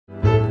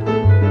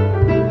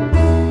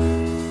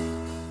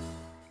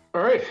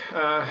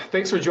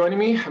Thanks for joining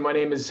me. My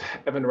name is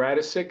Evan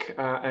Radisik.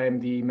 I am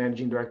the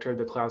Managing Director of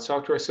the Cloud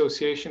Software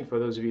Association, for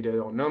those of you that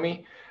don't know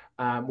me.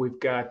 We've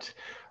got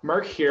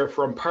Mark here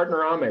from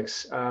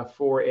Partnernomics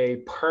for a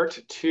part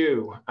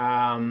two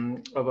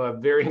of a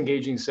very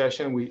engaging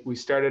session. We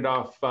started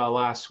off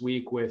last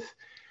week with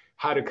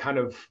how to kind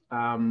of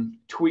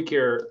tweak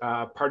your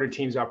partner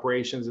team's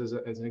operations as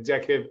an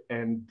executive.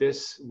 And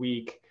this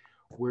week,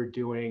 we're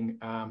doing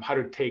how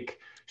to take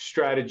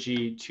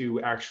strategy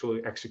to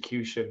actually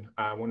execution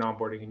when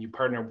onboarding a new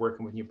partner,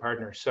 working with new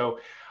partners. So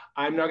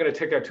I'm not going to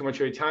take up too much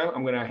of your time.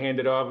 I'm going to hand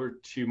it over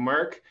to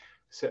Mark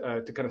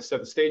to kind of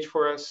set the stage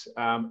for us.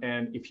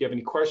 And if you have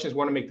any questions,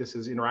 want to make this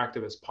as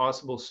interactive as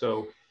possible.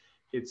 So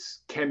it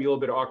can be a little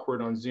bit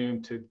awkward on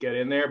Zoom to get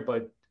in there,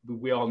 but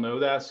we all know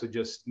that. So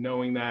just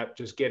knowing that,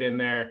 just get in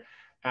there,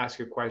 ask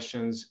your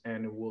questions,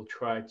 and we'll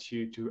try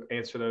to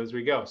answer those as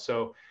we go.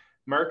 So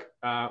Mark,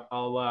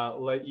 I'll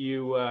let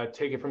you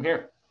take it from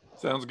here.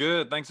 Sounds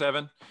good. Thanks,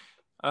 Evan.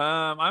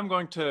 I'm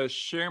going to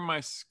share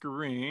my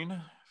screen,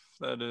 if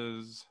that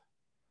is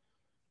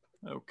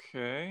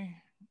okay.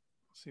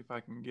 Let's see if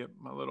I can get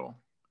my little,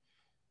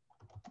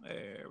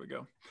 there we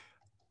go.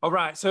 All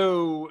right,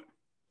 so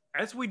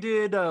as we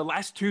did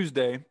last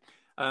Tuesday,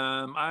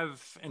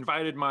 I've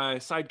invited my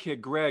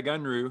sidekick, Greg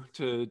Unruh,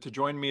 to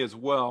join me as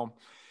well.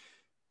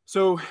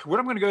 So what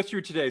I'm going to go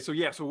through today, so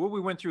what we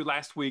went through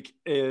last week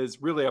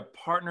is really a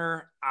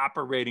partner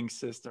operating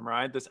system,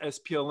 right? This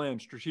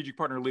SPLM, Strategic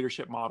Partner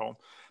Leadership Model.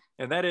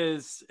 And that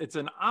is, it's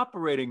an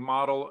operating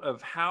model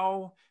of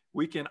how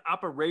we can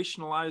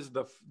operationalize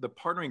the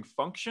partnering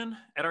function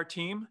at our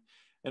team.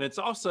 And it's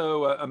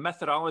also a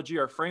methodology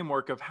or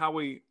framework of how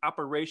we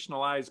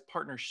operationalize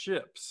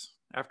partnerships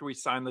after we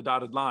sign the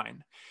dotted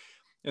line.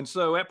 And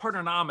so at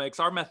Partnernomics,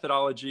 our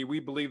methodology,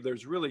 we believe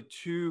there's really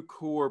two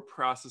core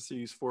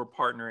processes for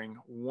partnering.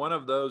 One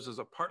of those is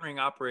a partnering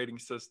operating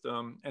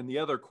system, and the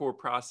other core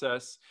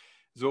process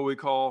is what we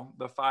call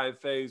the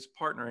 5-phase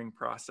partnering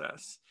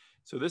process.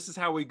 So this is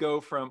how we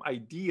go from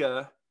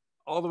idea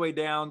all the way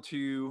down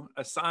to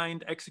a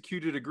signed,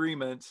 executed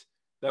agreement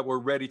that we're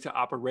ready to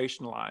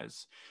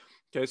operationalize.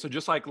 Okay, so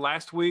just like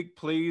last week,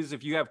 please,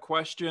 if you have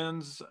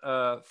questions,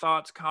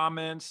 thoughts,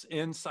 comments,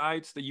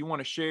 insights that you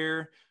want to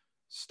share,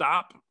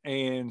 stop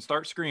and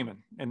start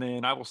screaming, and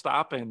then I will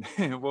stop and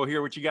we'll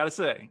hear what you got to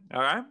say. All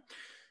right.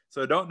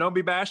 So don't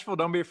be bashful.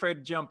 Don't be afraid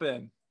to jump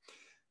in.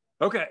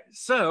 Okay.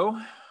 So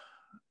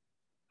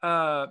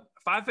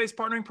 5-phase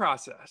partnering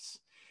process.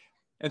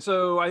 And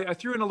so I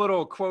threw in a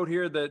little quote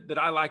here that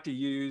I like to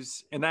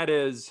use, and that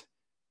is,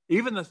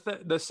 even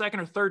the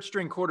second or third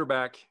string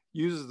quarterback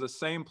uses the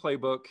same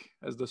playbook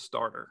as the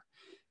starter.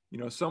 You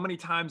know, so many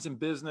times in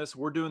business,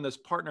 we're doing this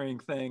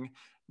partnering thing.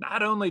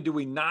 Not only do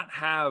we not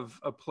have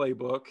a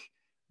playbook,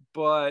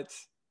 but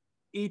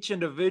each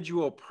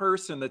individual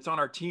person that's on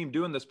our team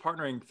doing this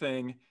partnering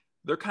thing,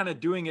 they're kind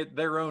of doing it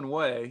their own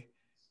way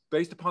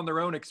based upon their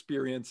own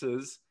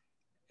experiences.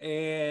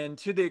 And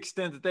to the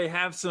extent that they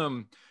have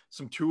some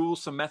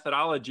tools, some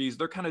methodologies,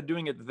 they're kind of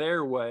doing it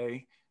their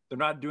way. They're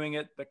not doing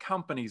it the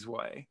company's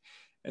way.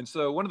 And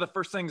so one of the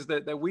first things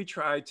that we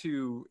try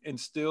to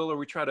instill, or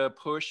we try to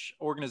push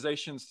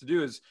organizations to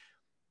do, is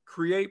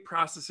create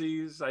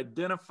processes,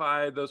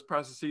 identify those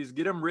processes,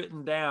 get them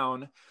written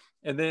down,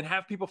 and then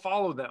have people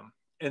follow them.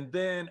 And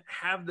then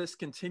have this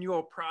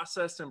continual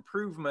process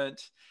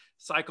improvement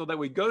cycle that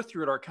we go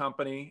through at our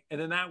company. And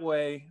then that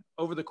way,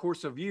 over the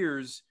course of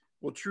years,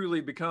 we'll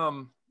truly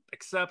become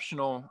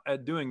exceptional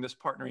at doing this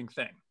partnering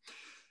thing.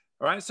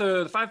 All right,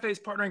 so the 5-phase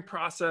partnering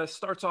process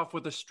starts off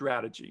with a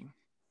strategy,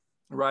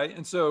 right?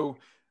 And so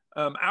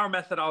our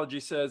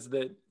methodology says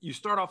that you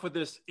start off with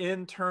this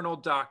internal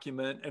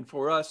document, and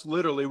for us,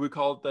 literally, we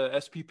call it the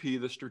SPP,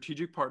 the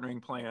Strategic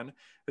Partnering Plan.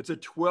 It's a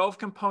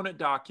 12-component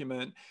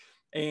document,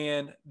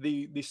 and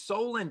the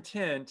sole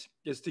intent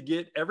is to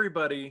get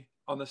everybody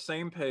on the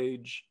same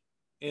page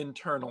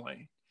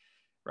internally,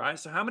 right?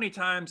 So how many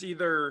times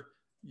either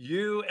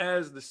you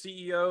as the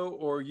CEO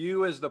or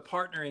you as the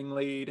partnering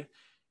lead,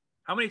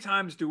 how many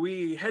times do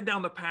we head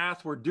down the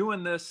path, we're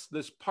doing this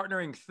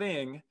partnering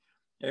thing,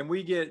 and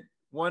we get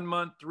 1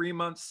 month, 3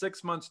 months,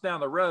 6 months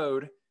down the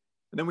road,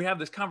 and then we have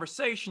this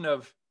conversation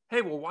of,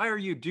 hey, well, why are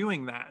you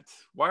doing that?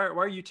 Why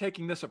are you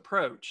taking this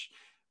approach?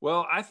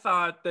 Well, I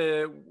thought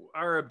that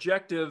our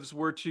objectives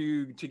were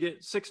to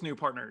get 6 new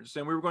partners,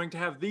 and we were going to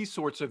have these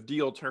sorts of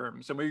deal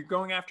terms, and we were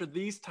going after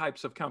these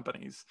types of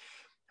companies.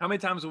 How many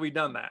times have we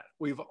done that?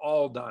 We've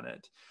all done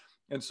it.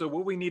 And so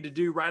what we need to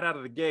do right out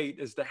of the gate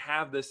is to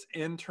have this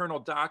internal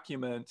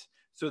document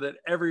so that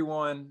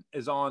everyone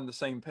is on the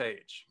same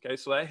page. Okay,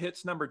 so that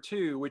hits number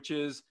 2, which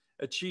is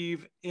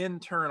achieve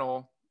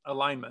internal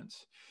alignment.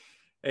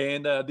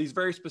 And these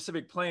very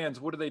specific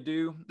plans, what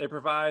do? They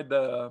provide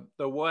the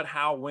what,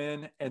 how,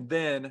 when, and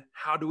then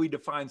how do we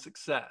define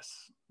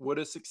success? What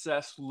does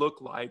success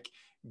look like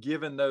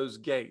given those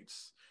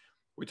gates?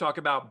 We talk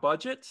about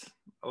budget.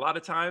 A lot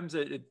of times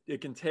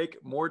it can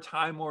take more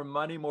time, more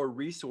money, more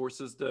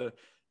resources to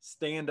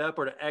stand up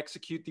or to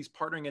execute these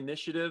partnering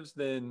initiatives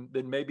than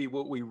maybe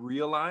what we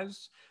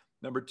realize.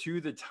 Number two,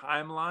 the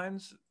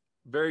timelines,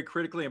 very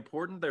critically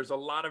important. There's a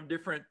lot of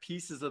different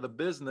pieces of the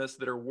business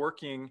that are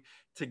working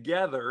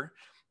together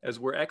as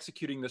we're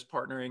executing this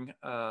partnering,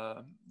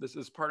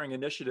 this partnering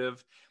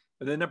initiative.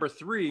 And then number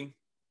three,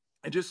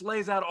 it just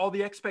lays out all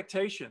the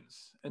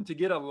expectations and to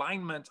get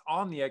alignment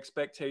on the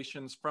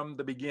expectations from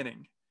the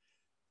beginning.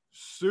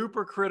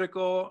 Super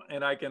critical.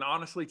 And I can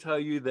honestly tell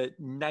you that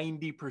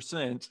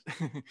 90%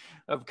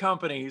 of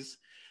companies,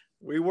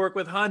 we work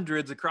with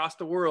hundreds across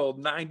the world,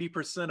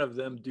 90% of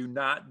them do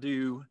not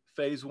do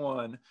phase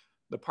one,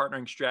 the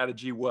partnering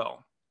strategy,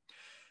 well.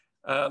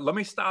 Let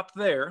me stop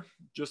there.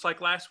 Just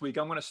like last week,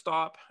 I'm going to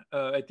stop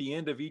at the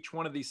end of each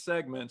one of these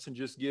segments and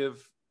just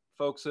give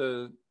folks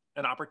an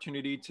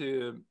opportunity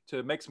to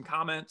make some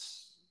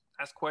comments,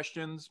 ask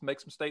questions, make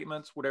some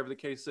statements, whatever the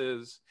case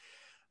is.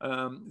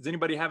 Does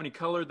anybody have any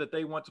color that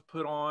they want to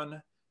put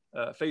on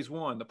phase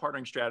one, the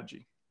partnering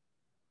strategy?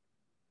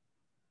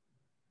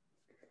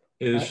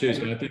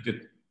 Jason, I think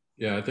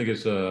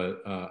it's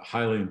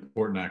highly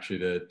important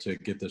actually to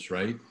get this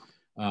right.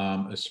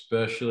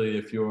 Especially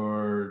if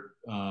you're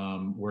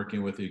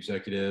working with the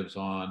executives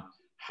on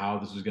how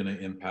this is going to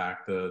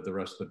impact the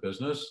rest of the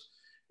business.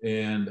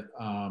 And,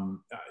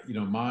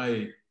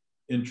 my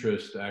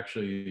interest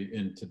actually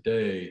in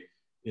today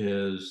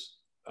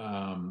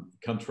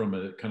comes from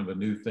a kind of a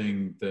new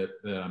thing that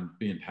I'm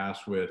being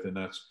tasked with, and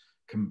that's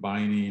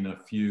combining a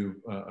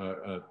few,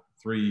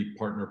 3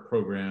 partner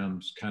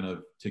programs kind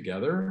of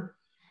together,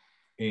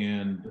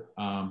 and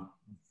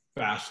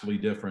vastly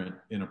different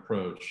in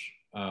approach.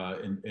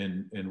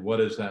 And what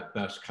is that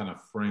best kind of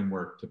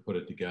framework to put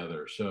it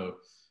together? So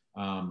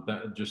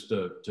that just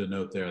to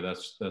note there,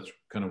 that's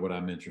kind of what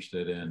I'm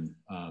interested in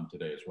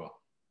today as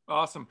well.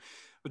 Awesome.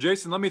 Well,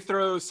 Jason, let me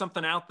throw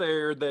something out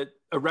there,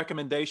 a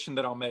recommendation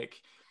that I'll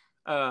make.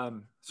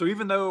 So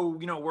even though,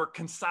 we're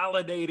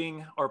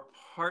consolidating our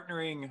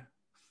partnering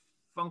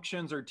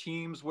functions or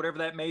teams, whatever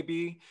that may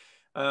be,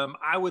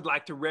 I would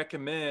like to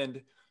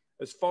recommend,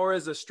 as far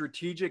as a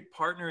strategic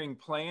partnering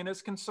plan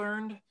is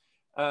concerned,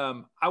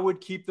 I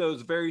would keep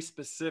those very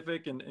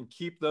specific and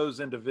keep those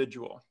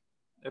individual,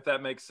 if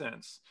that makes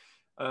sense.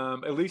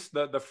 At least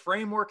the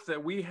framework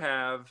that we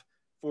have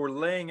for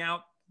laying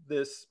out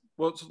this,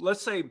 well,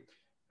 let's say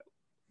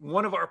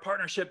one of our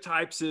partnership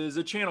types is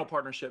a channel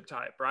partnership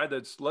type, right?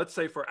 Let's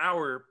say for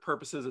our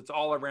purposes, it's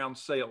all around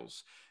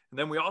sales. And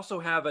then we also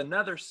have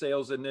another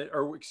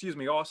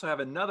also have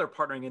another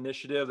partnering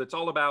initiative that's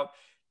all about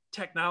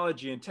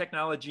technology and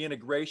technology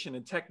integration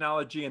and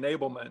technology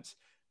enablement.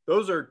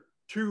 Those are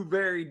 2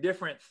 very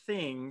different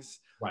things.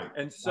 Right.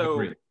 And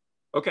so,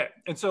 okay.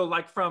 And so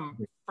like from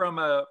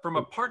a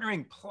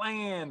partnering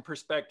plan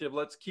perspective,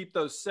 let's keep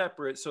those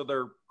separate so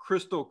they're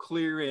crystal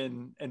clear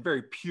and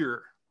very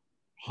pure.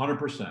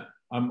 100%.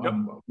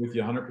 I'm with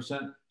you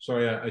 100%.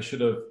 Sorry, I should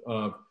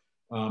have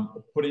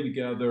putting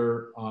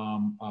together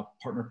a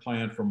partner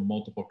plan from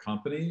multiple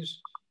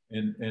companies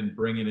and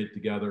bringing it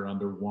together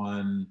under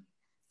one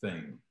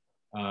thing.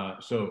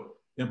 So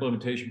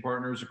implementation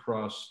partners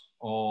across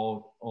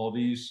all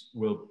these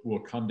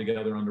will come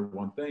together under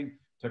one thing.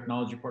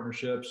 Technology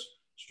partnerships,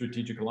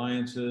 strategic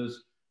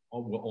alliances,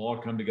 will all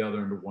come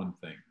together under one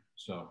thing.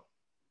 So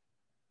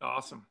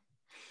awesome.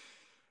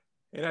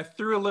 And I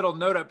threw a little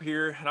note up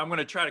here, and I'm going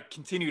to try to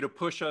continue to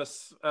push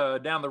us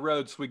down the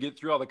road so we get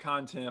through all the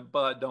content,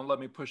 but don't let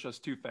me push us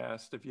too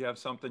fast. If you have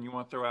something you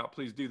want to throw out,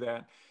 please do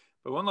that.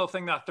 But one little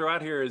thing that I throw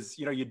out here is,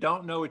 you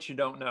don't know what you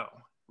don't know,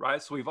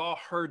 right? So we've all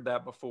heard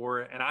that before.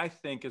 And I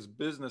think as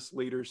business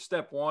leaders,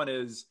 step one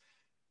is,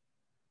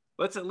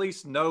 let's at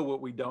least know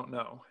what we don't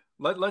know.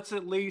 Let's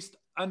at least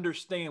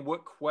understand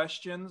what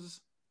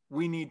questions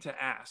we need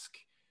to ask.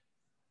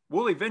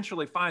 We'll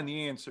eventually find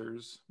the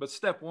answers, but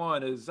step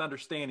one is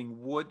understanding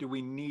what do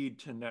we need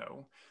to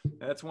know.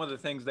 And that's one of the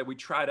things that we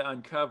try to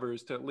uncover,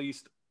 is to at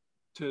least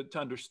to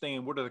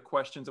understand what are the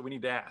questions that we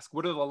need to ask.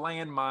 What are the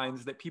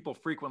landmines that people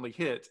frequently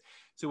hit?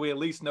 So we at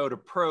least know to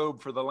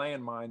probe for the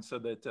landmines so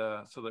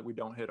that we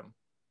don't hit them.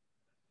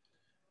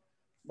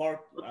 Mark,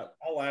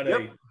 I'll add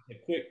a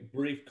quick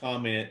brief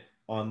comment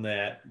on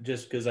that,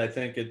 just because I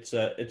think it's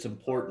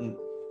important.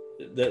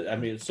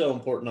 It's so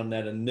important on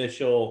that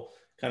initial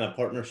kind of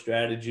partner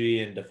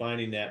strategy and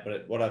defining that.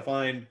 But what I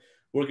find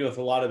working with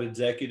a lot of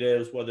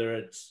executives, whether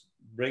it's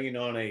bringing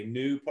on a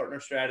new partner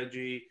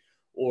strategy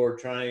or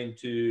trying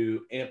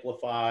to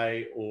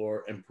amplify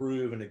or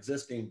improve an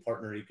existing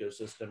partner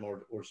ecosystem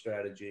or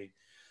strategy,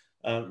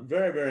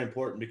 very, very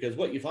important, because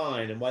what you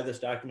find and why this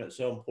document is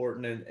so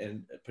important,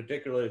 and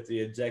particularly with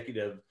the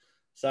executive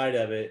side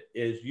of it,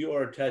 is you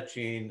are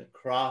touching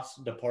cross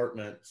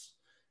departments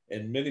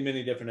in many,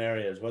 many different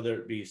areas, whether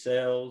it be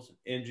sales,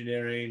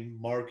 engineering,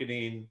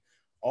 marketing,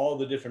 all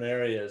the different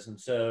areas. And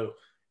so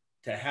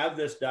to have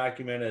this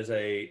document as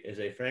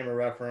a frame of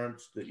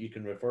reference that you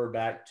can refer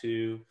back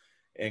to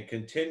and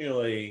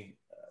continually,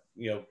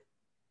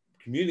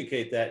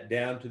 communicate that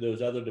down to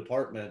those other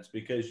departments,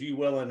 because you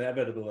will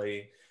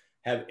inevitably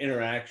have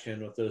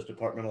interaction with those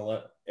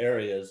departmental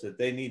areas, that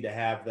they need to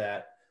have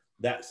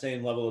that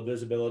same level of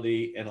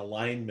visibility and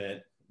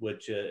alignment,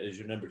 which is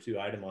your number 2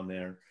 item on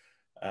there.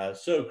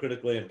 so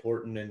critically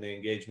important in the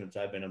engagements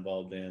I've been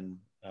involved in.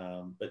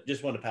 But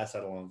just want to pass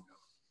that along.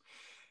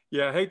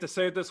 Yeah, I hate to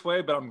say it this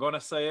way, but I'm going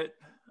to say it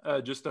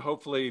just to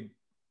hopefully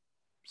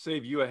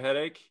save you a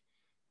headache.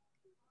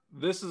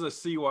 This is a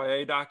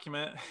CYA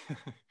document.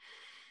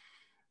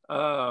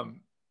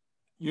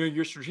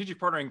 Your strategic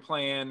partnering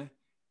plan,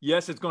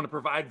 yes, it's going to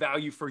provide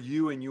value for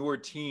you and your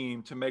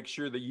team to make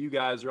sure that you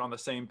guys are on the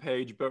same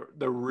page. But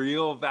the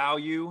real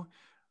value,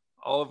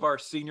 all of our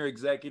senior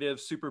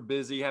executives, super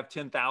busy, have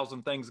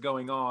 10,000 things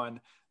going on.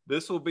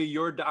 This will be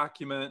your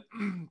document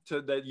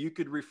that you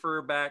could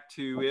refer back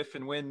to if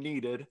and when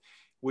needed,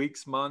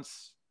 weeks,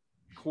 months,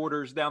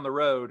 quarters down the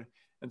road,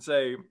 and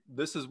say,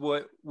 this is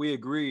what we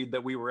agreed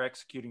that we were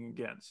executing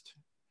against.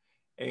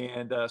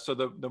 And so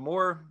the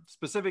more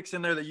specifics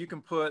in there that you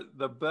can put,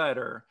 the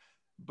better.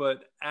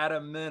 But at a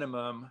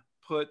minimum,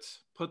 put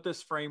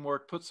this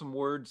framework, put some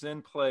words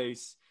in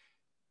place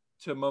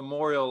to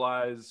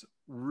memorialize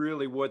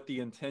really what the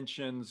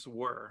intentions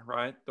were,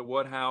 right? The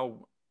what,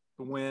 how,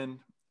 the when,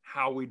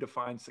 how we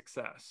define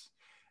success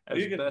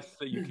as best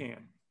that you can.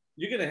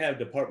 You're going to have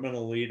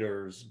departmental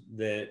leaders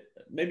that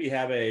maybe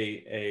have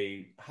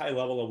a high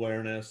level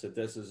awareness that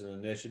this is an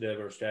initiative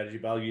or strategy,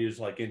 but I'll use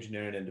like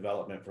engineering and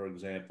development, for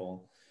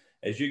example.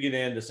 As you get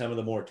into some of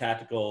the more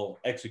tactical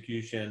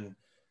execution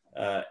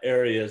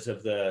areas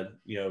of the,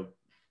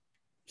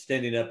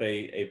 standing up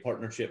a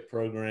partnership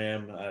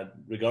program,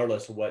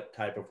 regardless of what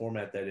type of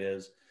format that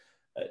is,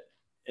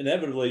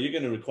 inevitably you're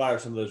going to require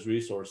some of those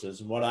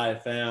resources. And what I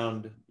have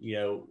found,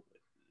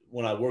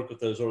 when I work with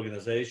those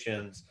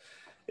organizations,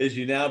 is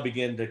you now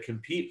begin to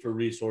compete for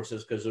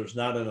resources because there's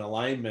not an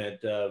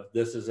alignment of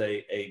this is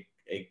a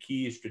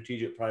key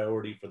strategic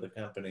priority for the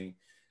company.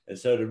 And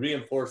so to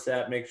reinforce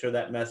that, make sure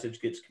that message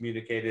gets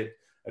communicated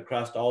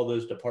across all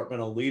those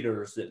departmental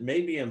leaders that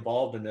may be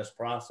involved in this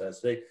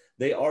process.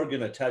 They are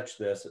going to touch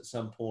this at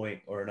some point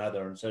or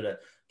another. And so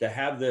to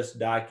have this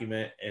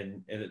document,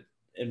 and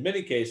in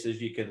many cases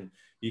you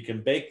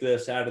can bake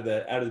this out of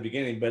the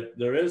beginning, but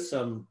there is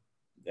some,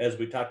 as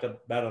we talked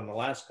about on the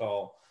last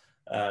call,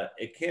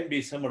 it can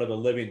be somewhat of a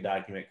living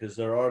document because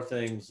there are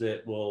things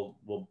that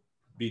will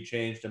be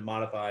changed and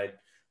modified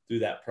through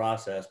that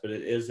process. But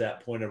it is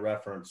that point of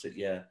reference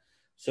that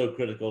so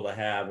critical to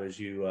have as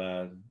you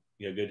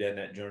go down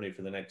that journey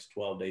for the next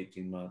 12 to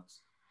 18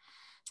 months.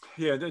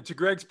 Yeah, to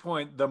Greg's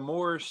point, the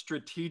more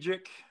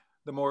strategic,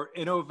 the more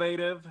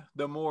innovative,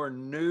 the more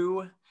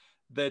new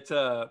that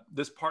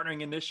this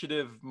partnering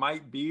initiative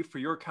might be for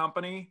your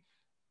company,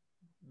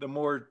 the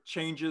more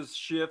changes,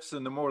 shifts,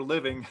 and the more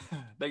living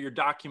that your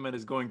document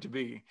is going to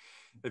be.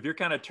 If you're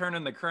kind of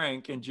turning the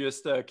crank and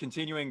just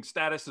continuing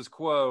status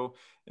quo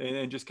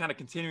and just kind of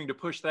continuing to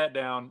push that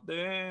down,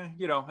 there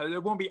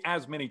won't be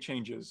as many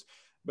changes.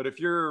 But if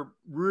you're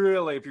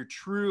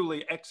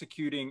truly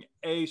executing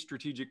a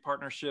strategic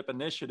partnership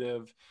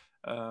initiative,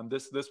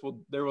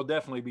 there will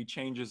definitely be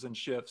changes and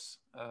shifts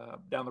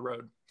down the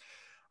road.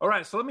 All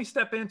right, so let me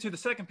step into the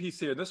second piece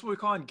here. This is what we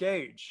call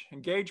engage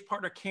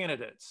partner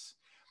candidates.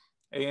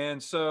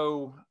 And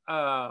so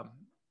I've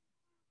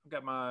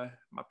got my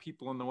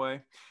people in the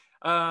way.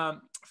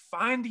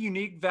 Find the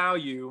unique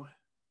value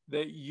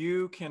that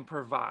you can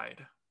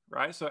provide,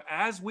 right? So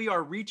as we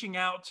are reaching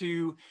out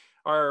to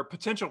our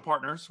potential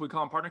partners, we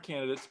call them partner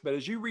candidates, but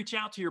as you reach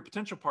out to your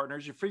potential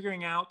partners, you're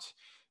figuring out,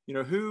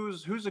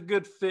 who's a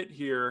good fit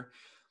here.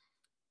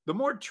 The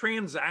more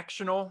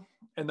transactional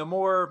and the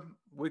more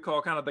we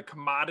call kind of the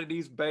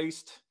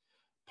commodities-based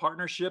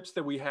partnerships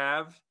that we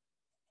have,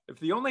 if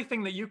the only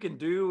thing that you can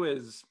do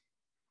is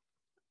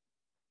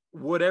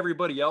what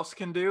everybody else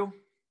can do,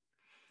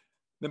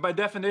 then by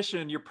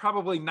definition, you're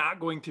probably not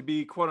going to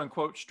be quote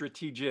unquote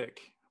strategic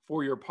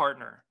for your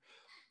partner.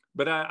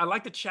 But I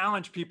like to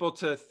challenge people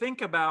to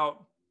think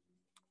about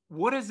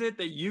what is it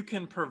that you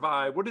can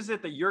provide? What is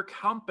it that your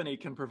company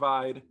can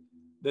provide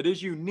that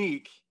is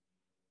unique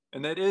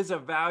and that is a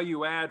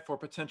value add for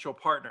potential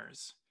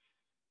partners?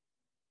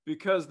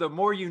 Because the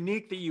more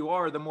unique that you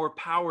are, the more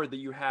power that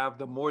you have,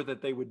 the more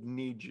that they would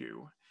need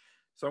you.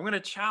 So I'm going to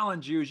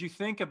challenge you as you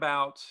think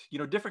about,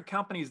 different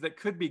companies that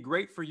could be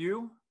great for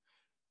you.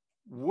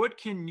 What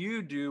can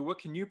you do? What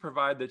can you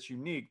provide that's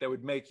unique that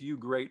would make you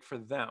great for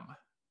them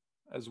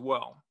as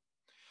well?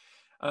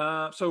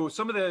 So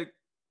some of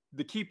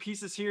the key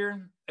pieces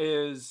here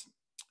is,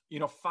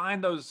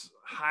 find those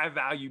high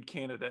valued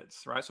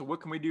candidates, right? So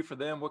what can we do for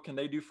them? What can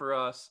they do for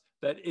us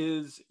that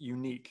is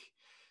unique?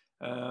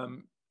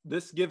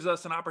 This gives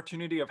us an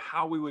opportunity of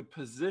how we would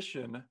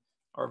position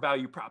our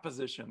value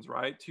propositions,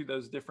 right, to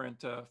those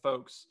different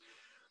folks.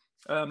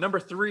 Number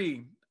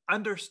 3,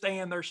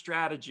 understand their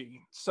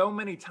strategy. So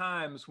many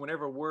times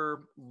whenever we're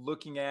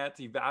looking at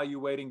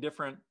evaluating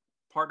different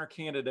partner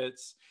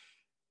candidates,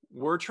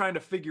 we're trying to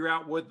figure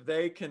out what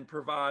they can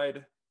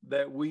provide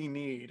that we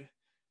need.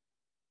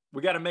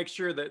 We got to make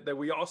sure that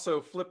we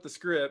also flip the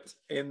script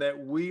and that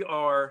we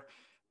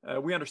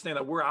understand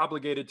that we're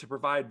obligated to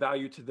provide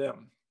value to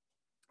them.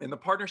 And the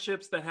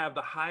partnerships that have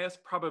the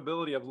highest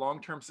probability of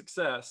long-term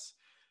success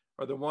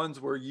are the ones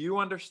where you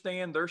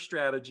understand their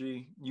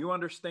strategy, you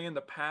understand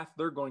the path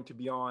they're going to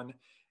be on,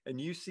 and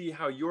you see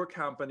how your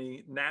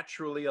company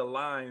naturally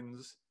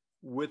aligns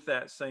with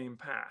that same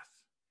path.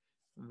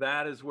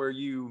 That is where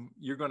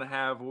you're going to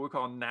have what we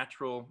call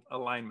natural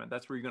alignment.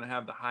 That's where you're going to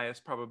have the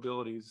highest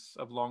probabilities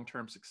of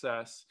long-term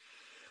success.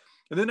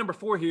 And then number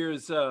 4 here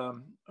is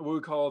what we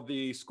call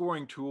the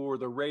scoring tool or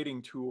the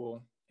rating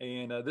tool.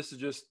 And this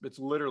is it's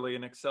literally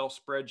an Excel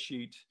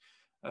spreadsheet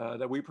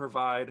that we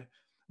provide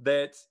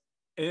that,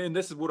 and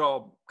this is what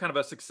I'll kind of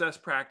a success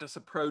practice,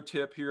 a pro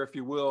tip here, if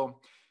you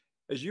will.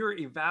 As you're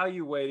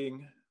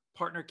evaluating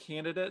partner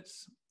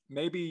candidates,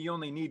 maybe you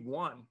only need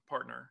 1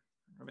 partner,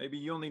 or maybe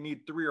you only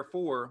need 3 or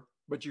 4,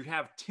 but you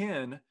have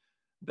 10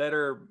 that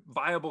are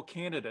viable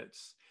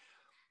candidates.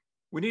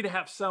 We need to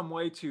have some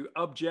way to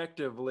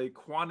objectively,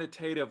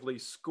 quantitatively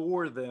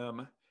score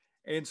them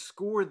and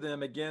score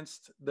them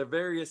against the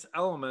various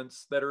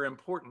elements that are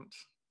important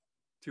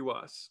to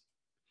us.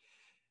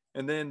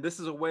 And then this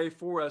is a way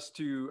for us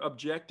to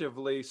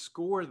objectively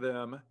score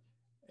them,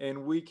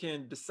 and we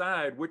can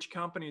decide which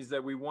companies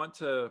that we want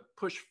to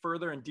push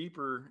further and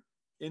deeper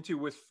into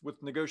with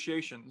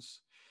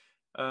negotiations,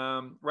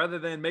 rather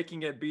than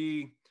making it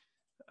be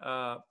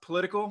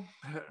political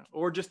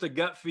or just a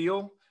gut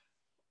feel,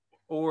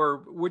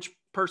 or which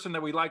person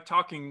that we like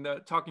talking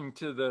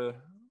to the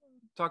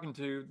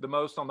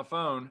most on the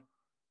phone.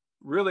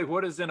 Really,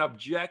 what is an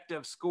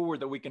objective score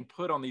that we can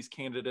put on these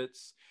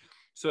candidates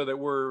so that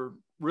we're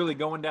really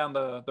going down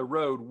the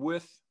road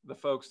with the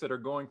folks that are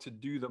going to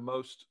do the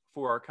most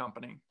for our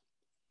company?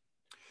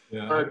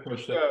 Yeah, I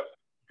push that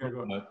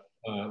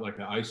like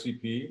an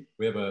ICP.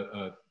 We have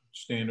a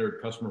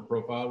standard customer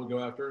profile we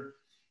go after.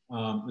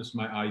 This is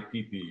my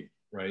IPP,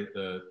 right?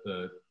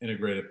 The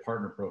integrated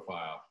partner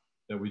profile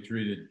that we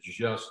treated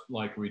just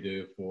like we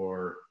do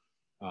for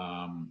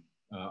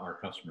our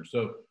customers.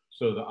 So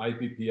the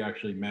IPP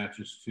actually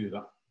matches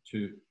to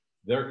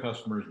their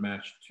customers,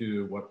 match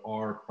to what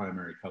our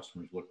primary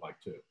customers look like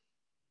too,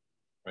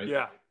 right?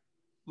 Yeah,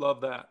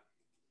 love that.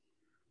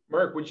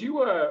 Mark, would you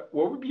what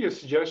would be a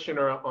suggestion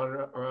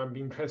on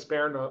being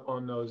transparent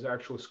on those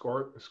actual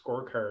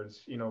scorecards,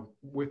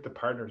 with the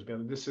partners?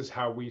 This is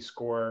how we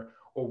score,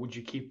 or would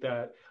you keep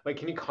that? Like,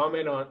 can you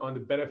comment on the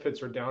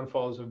benefits or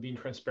downfalls of being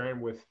transparent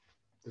with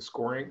the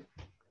scoring?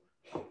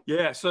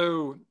 Yeah,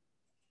 so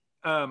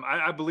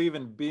I believe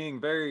in being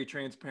very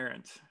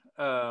transparent.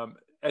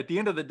 At the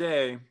end of the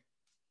day,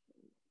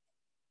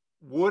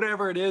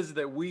 whatever it is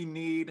that we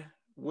need,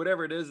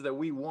 whatever it is that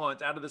we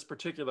want out of this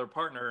particular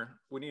partner,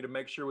 we need to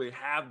make sure we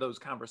have those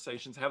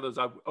conversations, have those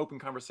open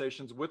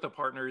conversations with the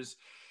partners,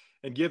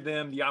 and give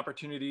them the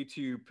opportunity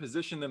to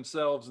position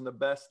themselves in the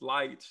best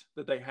light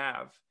that they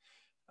have.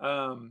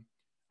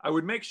 I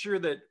would make sure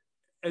that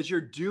as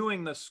you're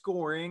doing the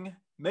scoring,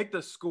 make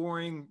the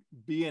scoring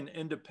be an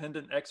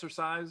independent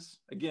exercise.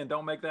 Again,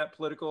 don't make that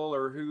political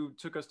or who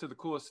took us to the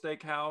coolest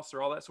steakhouse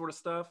or all that sort of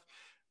stuff.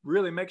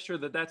 Really make sure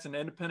that that's an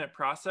independent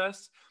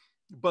process.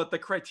 But the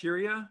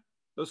criteria,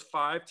 those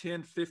 5,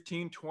 10,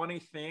 15, 20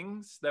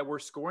 things that we're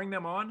scoring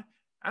them on,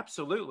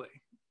 absolutely.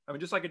 I mean,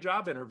 just like a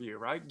job interview,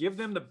 right? Give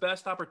them the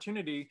best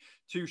opportunity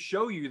to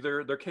show you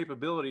their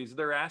capabilities,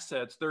 their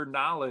assets, their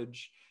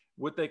knowledge,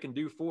 what they can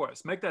do for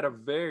us. Make that a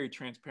very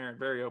transparent,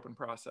 very open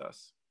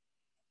process.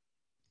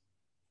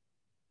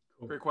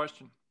 Cool. Great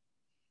question.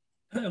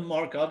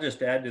 Mark, I'll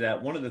just add to that.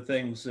 One of the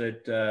things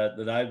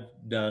that I've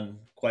done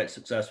quite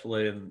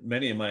successfully in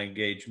many of my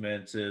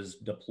engagements is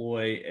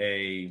deploy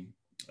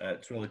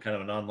it's really kind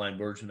of an online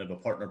version of a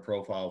partner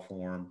profile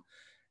form.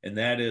 And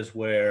that is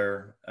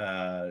where,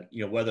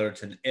 whether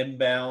it's an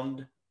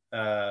inbound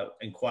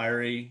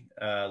inquiry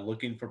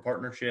looking for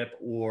partnership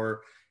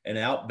or an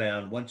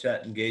outbound, once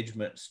that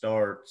engagement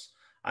starts,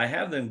 I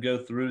have them go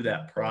through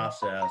that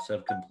process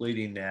of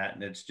completing that.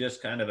 And it's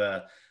just kind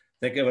of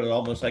think of it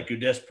almost like your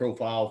desk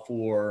profile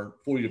for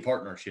your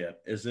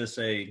partnership. Is this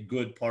a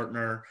good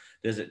partner?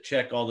 Does it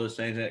check all those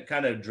things? And it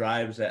kind of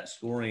drives that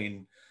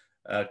scoring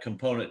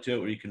component to it,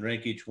 where you can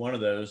rank each one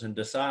of those and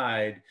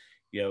decide,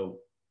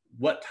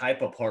 what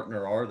type of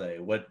partner are they?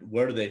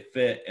 Where do they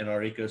fit in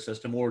our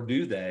ecosystem, or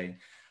do they?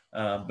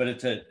 But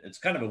it's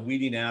kind of a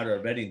weeding out or a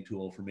vetting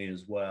tool for me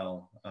as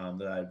well,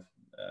 that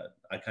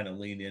I kind of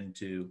lean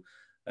into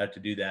to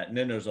do that. And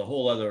then there's a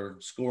whole other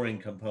scoring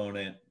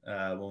component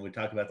when we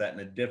talk about that in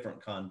a different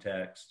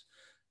context.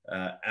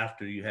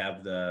 After you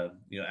have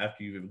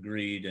after you've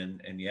agreed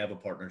and you have a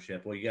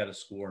partnership, well, you got to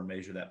score and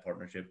measure that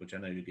partnership, which I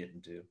know you're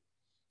getting to.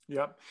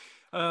 Yep.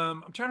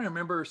 I'm trying to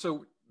remember.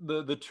 So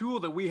the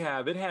tool that we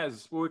have, it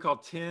has what we call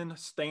 10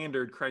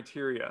 standard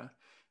criteria.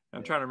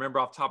 I'm trying to remember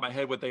off the top of my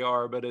head what they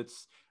are, but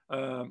it's,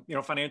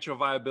 financial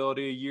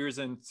viability, years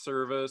in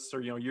service,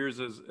 or,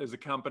 years as a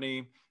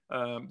company,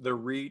 the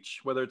reach,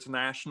 whether it's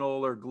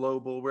national or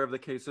global, wherever the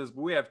case is.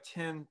 But we have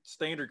 10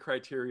 standard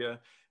criteria,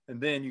 and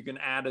then you can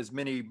add as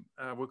many,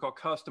 we call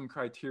custom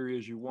criteria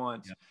as you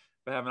want.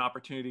 but have an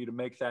opportunity to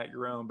make that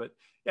your own. But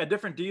yeah,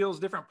 different deals,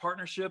 different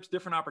partnerships,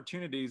 different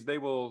opportunities, they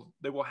will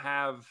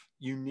have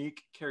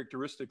unique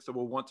characteristics that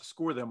we'll want to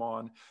score them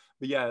on.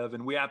 But yeah,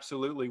 Evan, we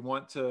absolutely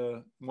want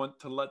to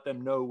let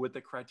them know what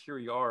the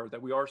criteria are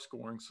that we are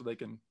scoring, so they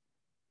can,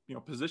 you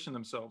know, position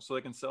themselves, so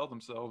they can sell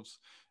themselves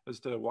as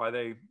to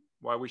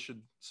why we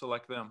should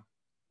select them.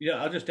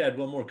 Yeah, I'll just add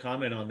one more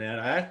comment on that.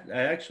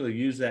 I actually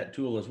use that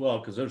tool as well,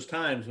 because there's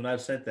times when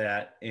I've sent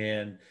that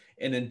and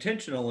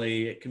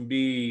intentionally it can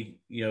be,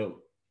 you know,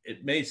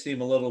 it may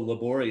seem a little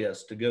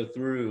laborious to go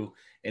through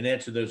and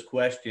answer those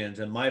questions.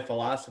 And my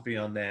philosophy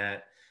on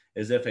that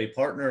is, if a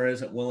partner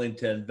isn't willing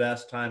to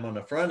invest time on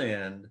the front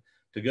end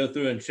to go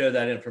through and share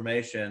that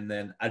information,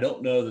 then I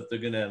don't know that they're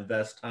going to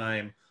invest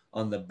time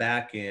on the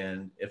back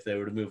end if they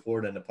were to move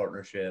forward in a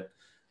partnership.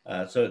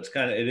 So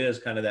it is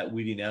kind of that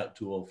weeding out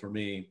tool for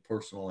me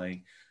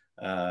personally.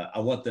 I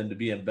want them to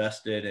be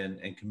invested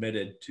and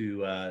committed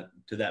to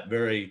that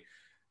very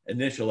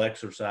initial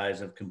exercise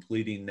of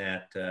completing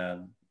that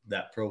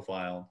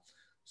profile,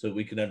 so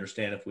we can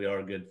understand if we are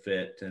a good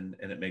fit and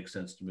it makes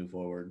sense to move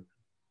forward.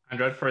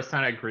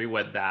 100% agree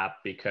with that,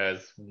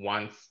 because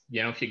once,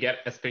 you know,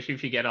 especially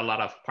if you get a lot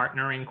of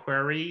partner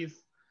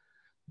inquiries,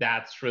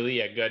 that's really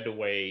a good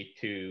way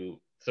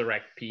to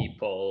direct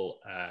people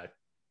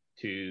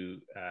to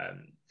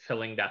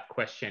filling that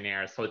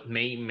questionnaire. So it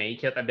may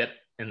make it a bit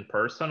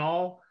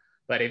impersonal,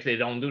 but if they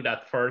don't do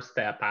that first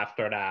step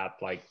after that,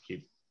 like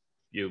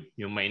you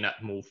may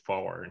not move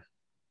forward.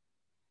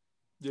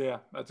 Yeah,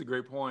 that's a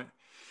great point.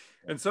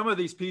 And some of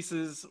these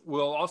pieces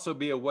will also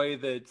be a way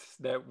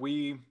that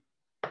we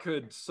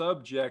could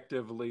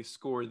subjectively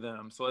score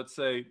them. So let's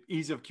say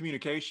ease of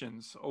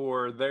communications,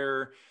 or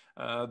their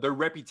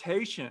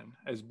reputation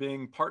as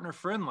being partner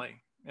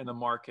friendly in the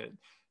market.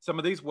 Some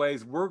of these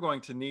ways we're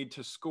going to need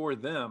to score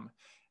them.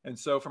 And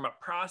so from a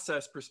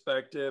process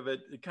perspective,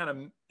 it kind of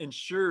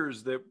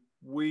ensures that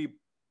we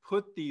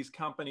put these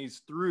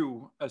companies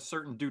through a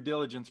certain due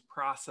diligence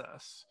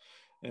process,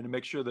 and to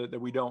make sure that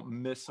we don't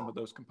miss some of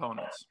those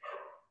components.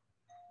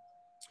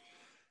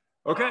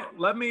 Okay,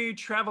 let me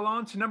travel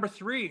on to number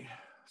 3.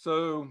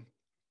 So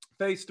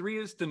phase 3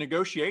 is to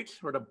negotiate,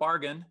 or to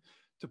bargain,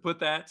 to put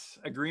that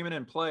agreement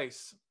in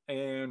place.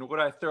 And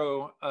what I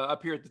throw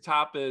up here at the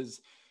top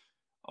is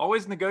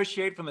always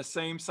negotiate from the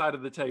same side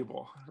of the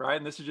table, right?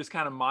 And this is just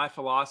kind of my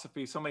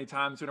philosophy. So many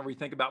times whenever we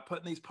think about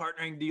putting these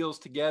partnering deals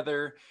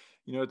together,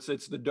 you know,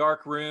 it's the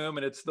dark room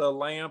and it's the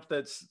lamp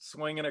that's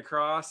swinging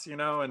across, you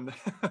know, and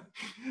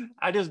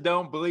I just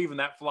don't believe in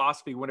that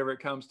philosophy whenever it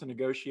comes to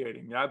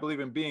negotiating. You know, I believe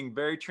in being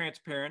very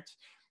transparent.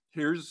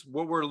 Here's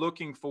what we're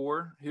looking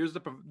for. There's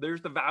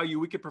the value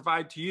we could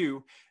provide to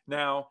you.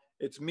 Now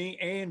it's me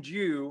and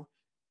you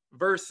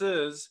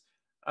versus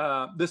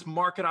this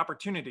market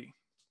opportunity.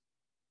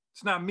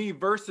 It's not me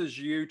versus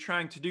you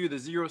trying to do the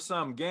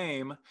zero-sum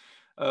game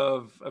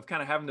of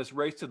kind of having this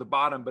race to the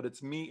bottom, but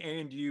it's me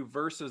and you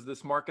versus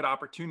this market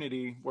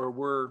opportunity where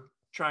we're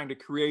trying to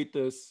create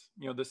this,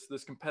 you know,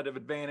 this competitive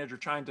advantage, or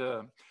trying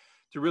to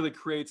really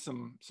create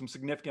some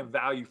significant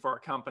value for our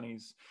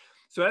companies.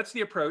 So that's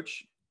the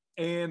approach.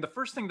 And the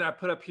first thing that I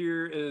put up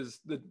here is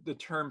the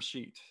term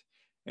sheet.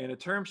 And a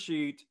term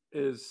sheet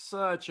is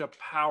such a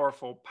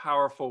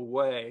powerful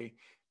way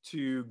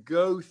to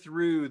go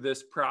through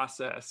this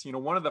process. You know,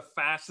 one of the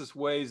fastest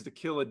ways to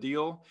kill a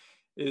deal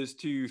is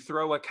to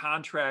throw a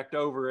contract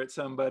over at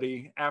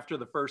somebody after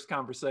the first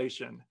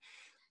conversation.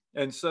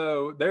 And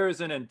so there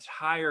is an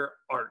entire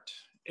art,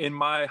 in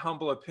my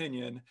humble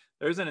opinion,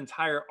 there's an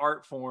entire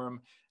art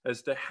form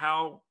as to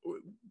how,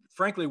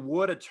 frankly,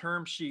 what a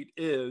term sheet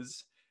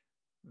is,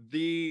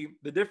 the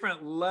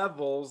different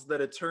levels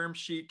that a term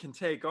sheet can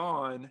take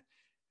on,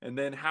 and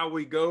then how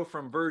we go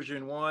from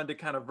version 1 to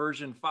kind of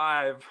version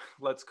 5,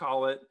 let's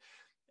call it,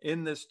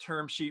 in this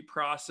term sheet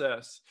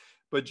process.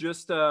 But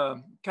just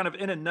kind of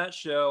in a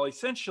nutshell,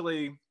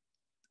 essentially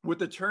what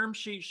the term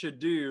sheet should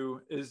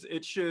do is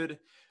it should,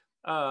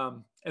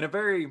 in a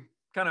very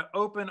kind of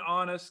open,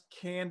 honest,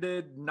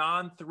 candid,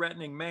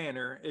 non-threatening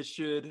manner, it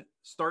should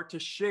start to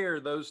share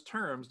those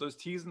terms, those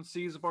T's and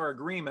C's of our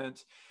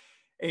agreement.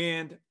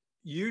 And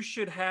you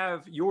should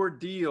have your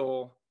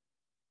deal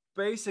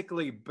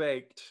basically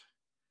baked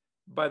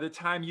by the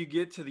time you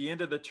get to the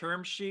end of the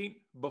term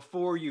sheet,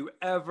 before you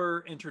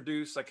ever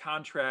introduce a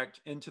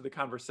contract into the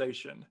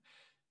conversation.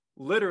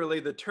 Literally,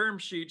 the term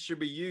sheet should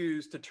be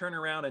used to turn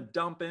around and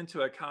dump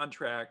into a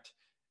contract.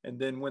 And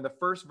then when the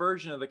first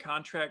version of the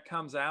contract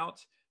comes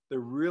out, there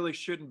really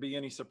shouldn't be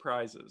any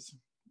surprises.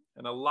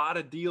 And a lot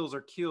of deals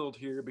are killed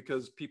here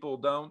because people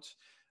don't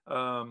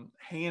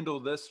handle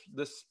this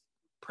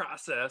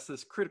process,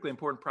 this critically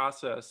important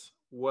process,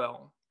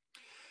 well.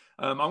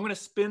 I'm going to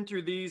spin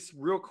through these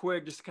real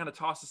quick, just to kind of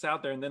toss this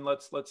out there, and then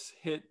let's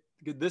hit.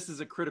 This is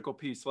a critical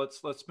piece. Let's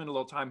spend a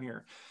little time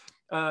here.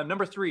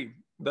 Number 3,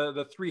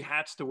 the 3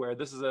 hats to wear.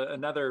 This is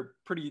another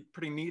pretty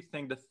neat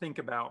thing to think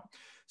about.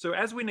 So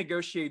as we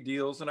negotiate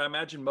deals, and I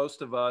imagine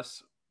most of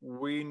us,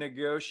 we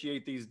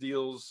negotiate these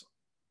deals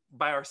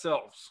by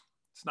ourselves.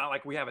 It's not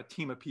like we have a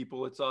team of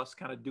people. It's us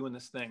kind of doing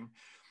this thing.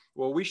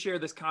 Well, we share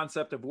this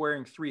concept of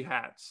wearing 3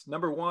 hats.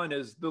 Number one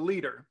is the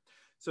leader.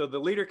 So the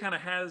leader kind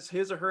of has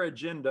his or her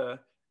agenda,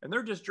 and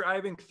they're just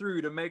driving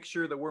through to make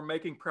sure that we're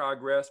making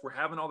progress. We're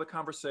having all the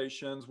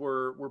conversations.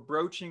 We're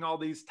broaching all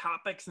these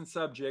topics and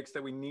subjects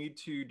that we need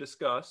to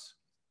discuss.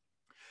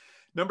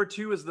 Number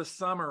 2 is the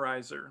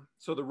summarizer.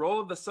 So the role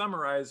of the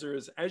summarizer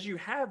is, as you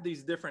have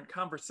these different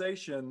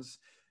conversations,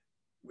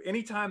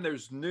 anytime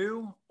there's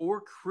new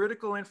or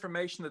critical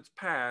information that's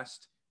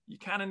passed, you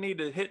kind of need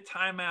to hit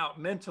timeout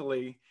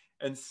mentally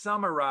and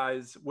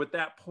summarize what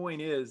that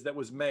point is that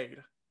was made,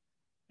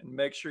 and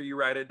make sure you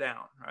write it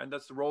down, right?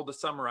 That's the role of the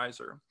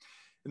summarizer.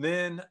 And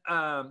then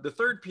the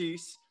third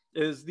piece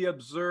is the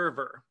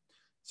observer.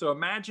 So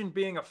imagine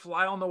being a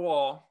fly on the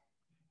wall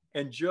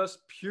and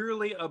just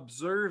purely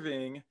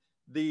observing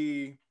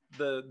the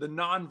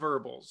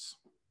nonverbals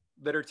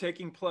that are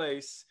taking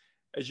place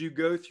as you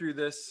go through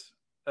this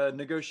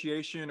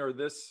negotiation or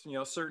this,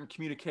 certain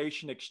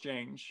communication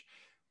exchange.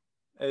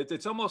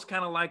 It's almost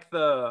kind of like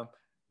the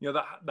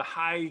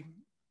high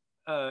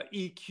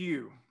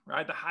EQ,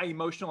 right? The high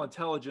emotional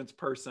intelligence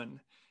person.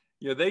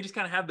 They just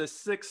kind of have this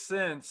sixth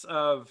sense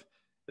of,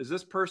 is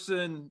this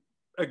person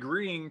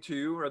agreeing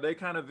to, are they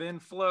kind of in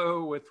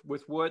flow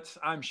with what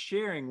I'm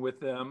sharing with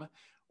them?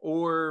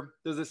 Or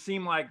does it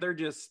seem like they're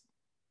just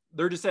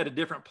at a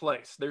different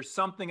place? There's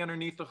something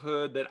underneath the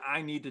hood that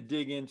I need to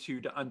dig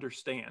into to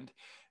understand.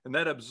 And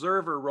that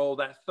observer role,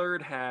 that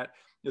third hat,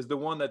 is the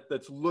one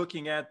that's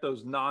looking at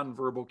those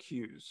nonverbal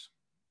cues.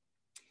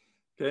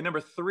 Okay,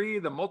 number 3,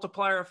 the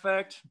multiplier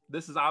effect.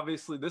 This is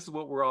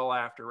what we're all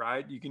after,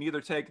 right? You can either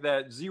take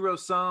that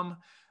zero-sum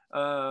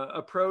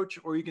approach,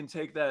 or you can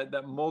take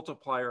that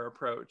multiplier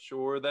approach,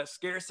 or that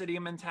scarcity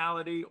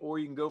mentality, or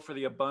you can go for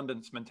the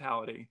abundance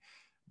mentality.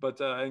 But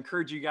I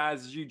encourage you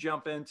guys, as you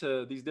jump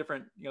into these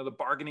different, the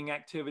bargaining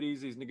activities,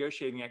 these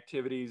negotiating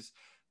activities,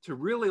 to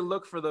really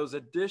look for those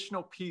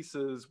additional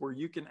pieces where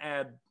you can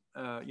add,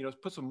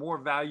 put some more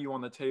value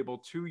on the table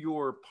to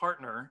your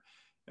partner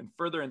and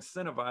further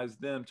incentivize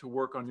them to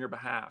work on your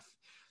behalf.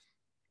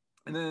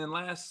 And then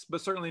last,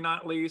 but certainly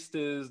not least,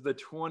 is the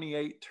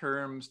 28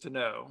 terms to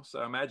know.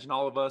 So imagine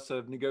all of us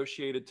have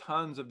negotiated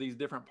tons of these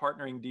different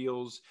partnering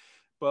deals,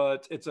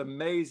 but it's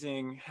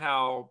amazing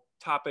how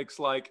topics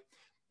like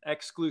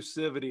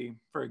exclusivity,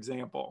 for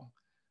example,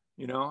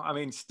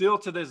 still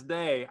to this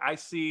day, I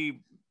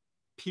see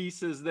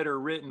pieces that are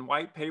written,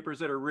 white papers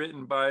that are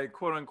written by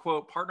quote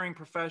unquote partnering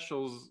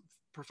professionals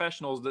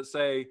that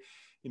say,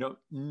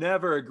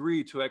 never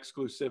agree to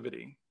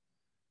exclusivity.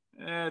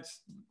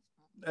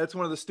 That's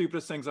one of the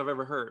stupidest things I've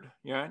ever heard.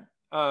 If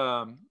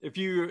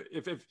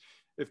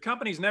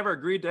companies never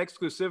agreed to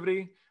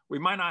exclusivity, we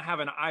might not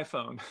have an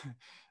iPhone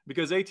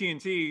because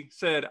AT&T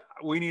said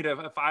we need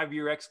a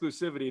 5-year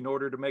exclusivity in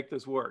order to make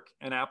this work,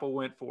 and Apple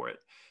went for it.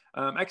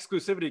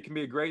 Exclusivity can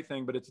be a great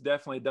thing, but it's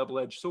definitely a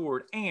double-edged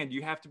sword, and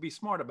you have to be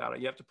smart about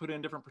it. You have to put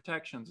in different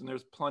protections, and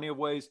there's plenty of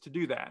ways to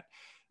do that.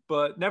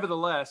 But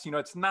nevertheless,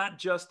 it's not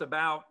just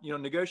about,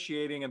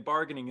 negotiating and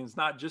bargaining. It's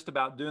not just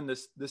about doing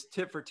this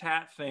tit for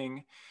tat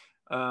thing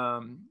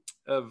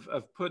of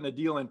putting a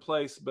deal in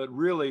place, but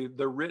really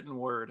the written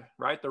word,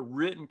 right? The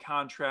written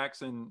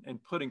contracts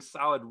and putting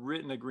solid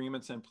written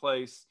agreements in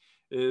place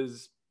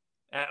is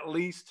at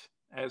least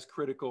as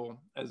critical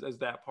as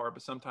that part,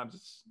 but sometimes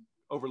it's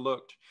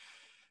overlooked.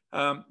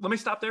 Let me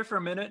stop there for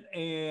a minute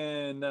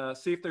and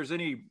see if there's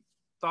any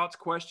thoughts,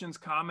 questions,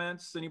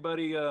 comments.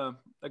 Anybody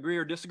agree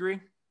or disagree?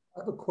 I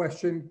have a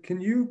question.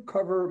 Can you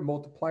cover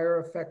multiplier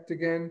effect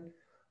again?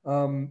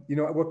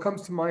 What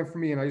comes to mind for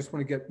me, and I just want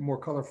to get more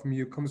color from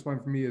you, comes to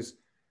mind for me is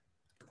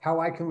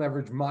how I can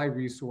leverage my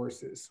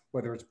resources,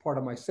 whether it's part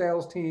of my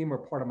sales team or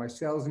part of my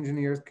sales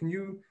engineers. Can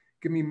you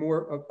give me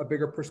a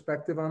bigger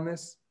perspective on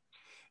this?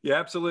 Yeah,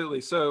 absolutely.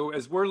 So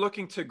as we're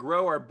looking to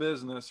grow our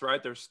business,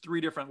 right, there's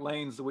 3 different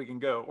lanes that we can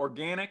go.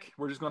 Organic,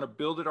 we're just going to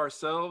build it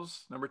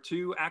ourselves. Number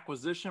 2,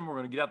 acquisition, we're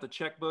going to get out the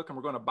checkbook and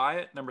we're going to buy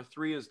it. Number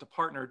 3 is to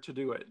partner to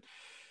do it.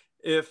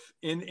 If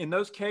in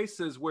those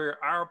cases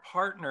where our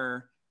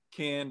partner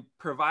can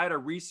provide a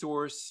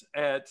resource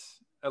at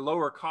a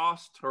lower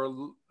cost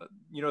or,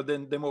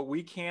 than what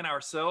we can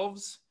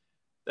ourselves,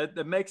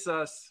 that makes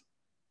us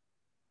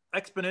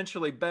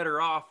exponentially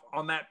better off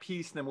on that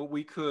piece than what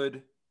we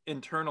could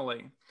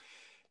internally.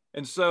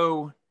 And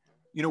so,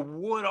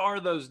 what are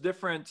those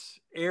different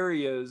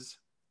areas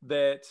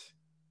that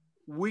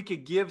we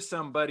could give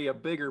somebody a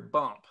bigger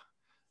bump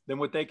than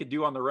what they could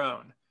do on their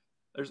own?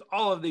 There's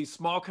all of these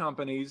small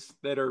companies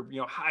that are,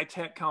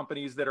 high-tech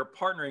companies that are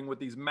partnering with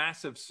these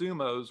massive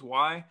sumos.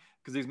 Why?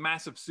 Because these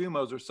massive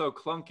sumos are so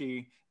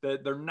clunky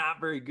that they're not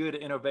very good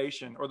at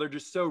innovation, or they're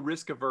just so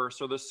risk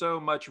averse, or there's so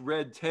much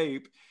red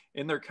tape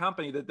in their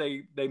company that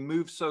they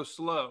move so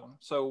slow.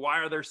 So why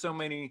are there so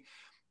many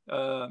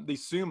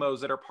these sumos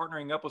that are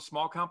partnering up with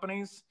small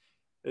companies?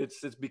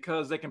 It's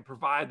because they can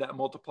provide that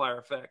multiplier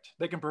effect.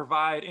 They can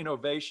provide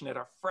innovation at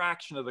a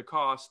fraction of the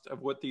cost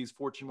of what these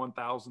Fortune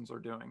 1000s are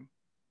doing.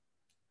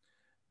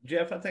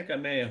 Jeff, I think I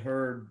may have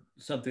heard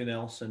something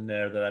else in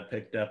there that I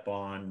picked up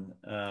on.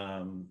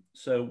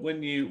 So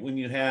when you're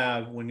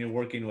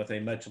working with a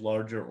much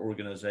larger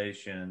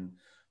organization,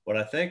 what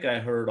I think I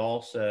heard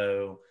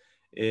also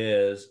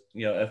is,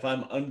 if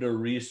I'm under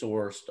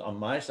resourced on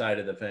my side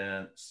of the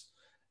fence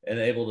and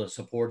able to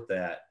support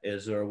that,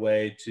 is there a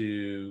way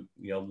to,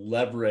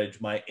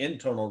 leverage my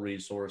internal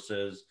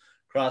resources,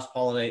 cross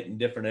pollinate in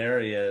different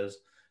areas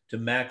to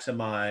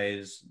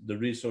maximize the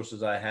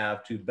resources I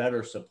have to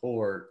better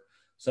support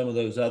some of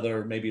those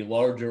other maybe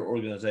larger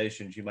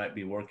organizations you might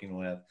be working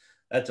with?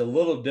 That's a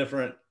little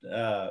different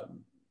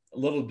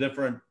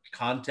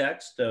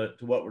context to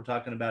what we're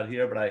talking about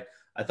here, but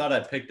I thought I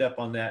picked up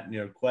on that in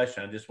your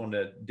question. I just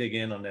wanted to dig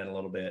in on that a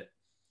little bit.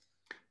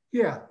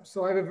 Yeah,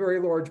 so I have a very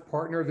large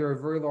partner. They're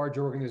a very large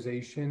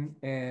organization,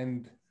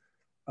 and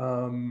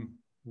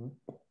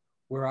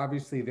where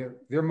obviously their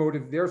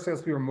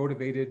salespeople are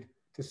motivated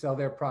to sell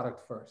their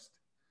product first.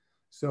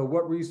 So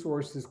what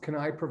resources can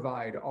I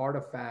provide,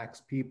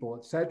 artifacts, people,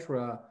 et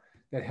cetera,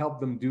 that help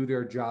them do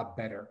their job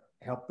better,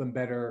 help them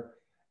better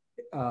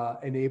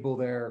enable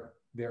their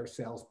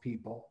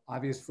salespeople?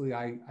 Obviously,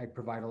 I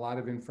provide a lot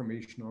of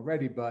information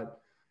already,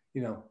 but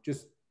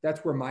just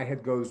that's where my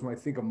head goes when I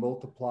think a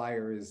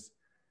multiplier is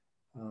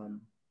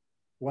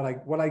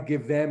what I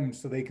give them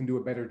so they can do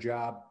a better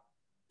job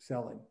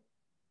selling.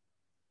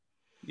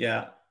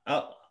 Yeah.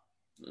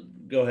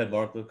 Go ahead,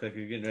 Mark. Look like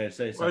you're getting ready to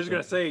say something. Well, I was just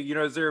going to say,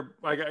 is there,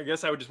 I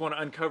guess I would just want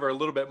to uncover a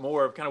little bit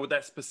more of kind of what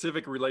that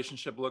specific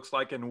relationship looks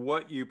like and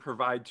what you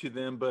provide to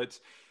them. But,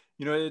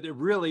 it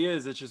really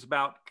is, it's just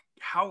about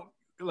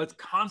let's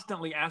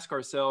constantly ask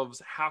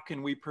ourselves, how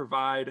can we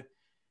provide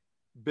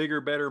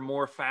bigger, better,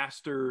 more,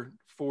 faster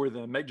for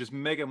them?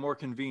 Make it more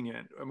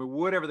convenient. I mean,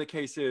 whatever the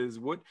case is,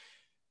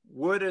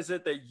 what is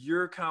it that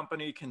your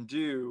company can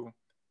do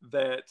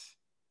that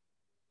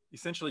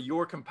essentially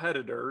your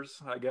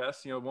competitors, I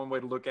guess, one way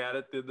to look at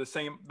it,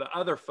 the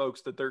other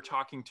folks that they're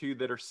talking to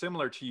that are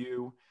similar to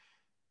you,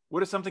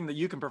 what is something that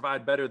you can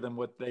provide better than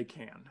what they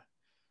can?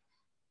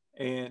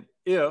 And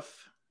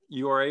if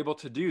you are able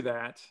to do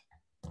that,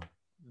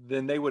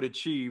 then they would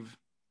achieve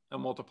a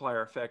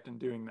multiplier effect in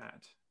doing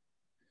that.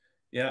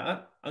 Yeah,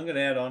 I'm going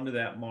to add on to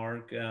that,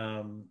 Mark.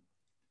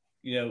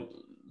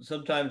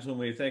 Sometimes when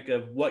we think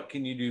of what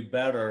can you do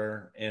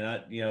better, and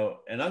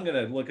I'm going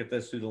to look at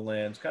this through the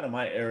lens, kind of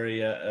my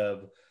area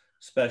of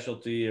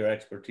specialty or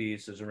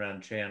expertise is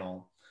around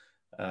channel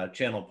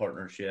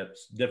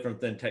partnerships, different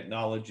than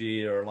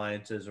technology or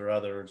alliances or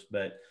others.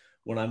 But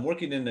when I'm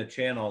working in the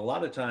channel, a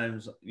lot of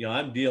times,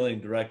 I'm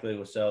dealing directly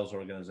with sales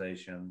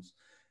organizations.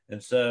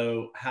 And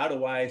so how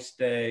do I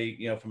stay,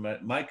 from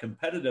my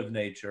competitive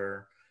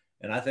nature,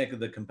 and I think of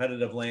the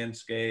competitive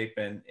landscape,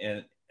 and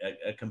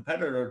a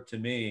competitor to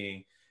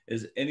me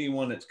is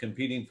anyone that's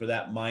competing for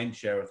that mind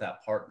share with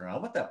that partner. I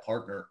want that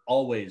partner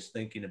always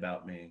thinking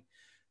about me.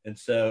 And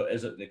so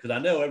because I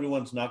know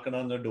everyone's knocking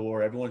on their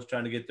door, everyone's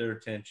trying to get their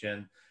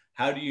attention.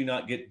 How do you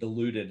not get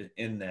diluted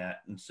in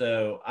that? And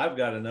so I've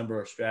got a number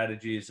of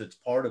strategies that's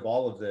part of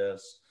all of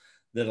this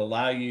that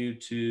allow you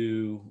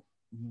to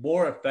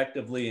more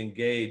effectively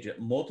engage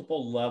at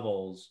multiple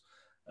levels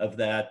of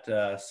that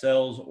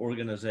sales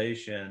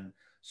organization,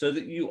 so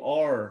that you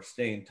are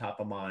staying top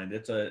of mind.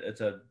 It's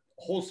a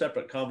whole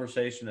separate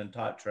conversation and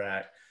talk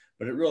track,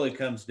 but it really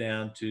comes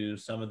down to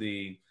some of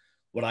the,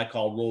 what I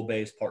call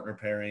role-based partner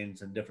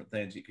pairings and different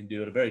things you can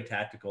do at a very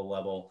tactical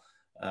level.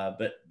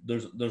 But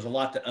there's a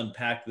lot to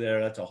unpack there.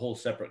 That's a whole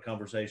separate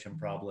conversation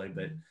probably,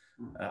 but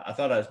I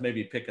thought I was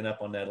maybe picking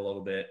up on that a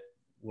little bit,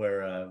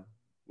 where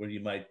you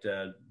might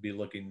be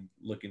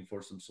looking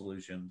for some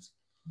solutions.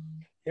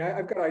 Yeah,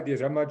 I've got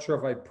ideas. I'm not sure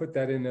if I put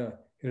that in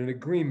an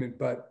agreement,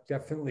 but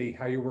definitely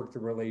how you work the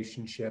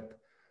relationship.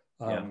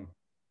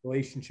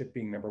 Relationship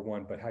being number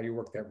one, but how you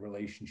work that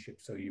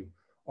relationship so you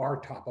are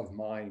top of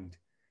mind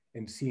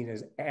and seen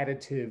as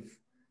additive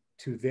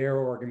to their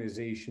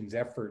organization's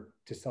effort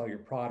to sell your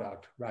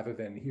product, rather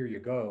than here you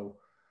go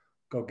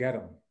get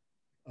them,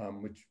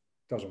 which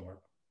doesn't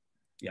work.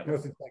 Yeah.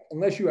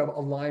 Unless you have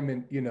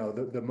alignment,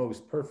 the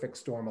most perfect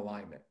storm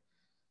alignment.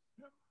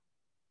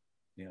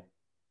 Yeah.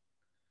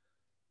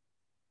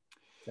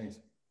 Thanks.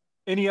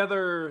 Any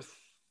other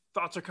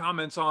thoughts or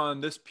comments on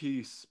this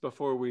piece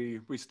before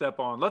we step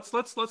on? Let's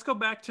go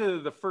back to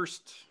the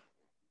first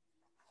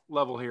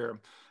level here.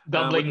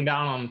 Doubling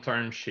down on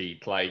term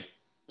sheet. Like,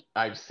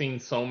 I've seen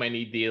so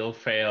many deals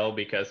fail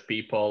because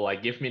people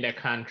like, give me that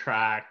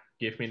contract,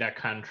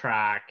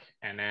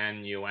 and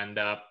then you end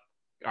up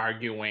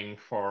arguing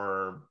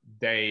for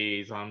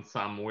days on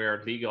some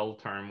weird legal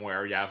term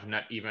where you have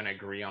not even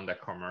agree on the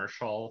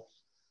commercial.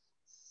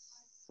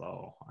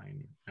 So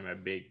I'm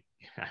 100%,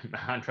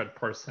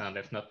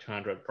 if not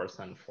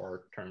 200%,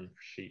 for term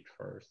sheet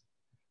first.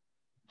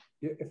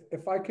 Yeah,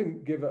 if I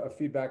can give a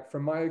feedback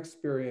from my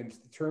experience,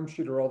 the term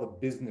sheet are all the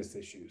business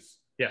issues.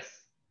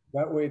 Yes.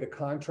 That way the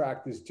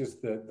contract is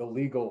just the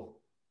legal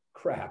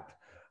crap.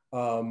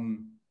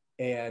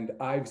 And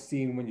I've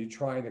seen when you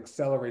try and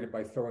accelerate it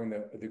by throwing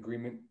the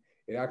agreement,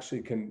 it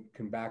actually can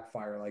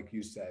backfire, like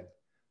you said.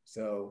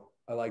 So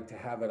I like to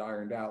have it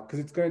ironed out, because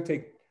it's going to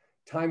take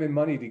time and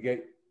money to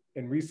get,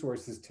 and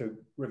resources to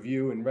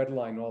review and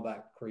redline all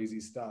that crazy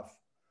stuff.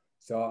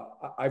 So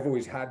I've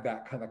always had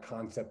that kind of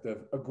concept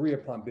of agree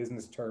upon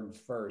business terms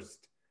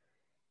first.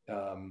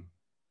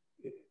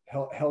 It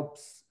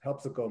helps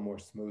it go more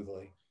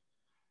smoothly.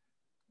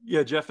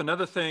 Yeah, Jeff,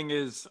 another thing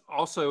is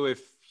also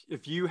if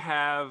you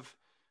have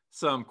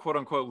some quote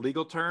unquote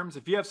legal terms,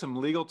 if you have some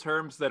legal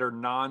terms that are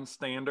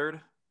non-standard,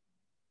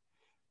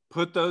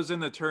 put those in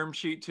the term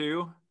sheet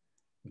too,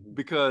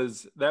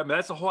 because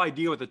that's the whole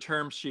idea with the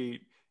term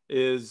sheet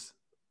is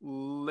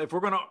if we're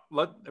going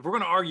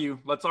to argue,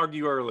 let's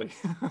argue early.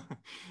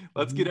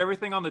 Let's get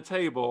everything on the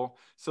table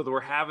so that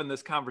we're having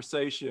this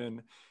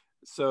conversation.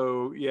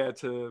 So yeah,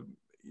 to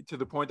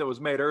the point that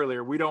was made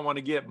earlier, we don't want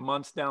to get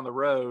months down the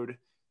road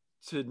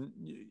to,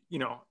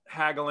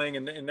 haggling.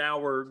 And now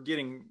we're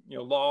getting,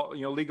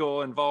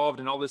 legal involved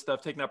and all this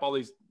stuff, taking up all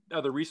these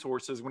other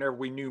resources whenever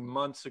we knew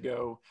months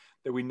ago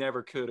that we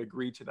never could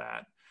agree to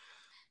that.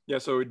 Yeah,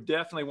 so we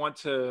definitely want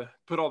to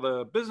put all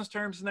the business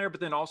terms in there, but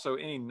then also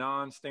any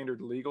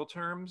non-standard legal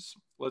terms,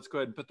 let's go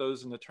ahead and put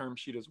those in the term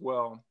sheet as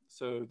well,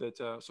 so that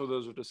so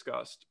those are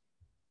discussed.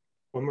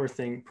 One more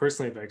thing,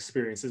 personally, I've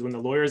experienced is when the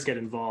lawyers get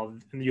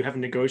involved and you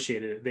haven't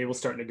negotiated it, they will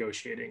start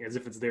negotiating as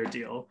if it's their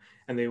deal,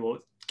 and they will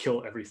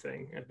kill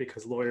everything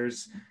because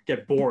lawyers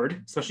get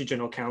bored, especially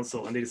general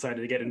counsel, and they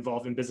decided to get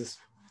involved in business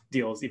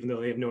deals even though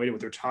they have no idea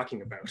what they're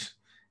talking about,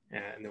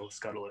 and they'll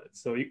scuttle it.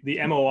 So the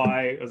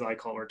MOI, as I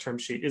call it, or term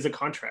sheet, is a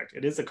contract.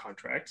 It is a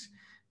contract,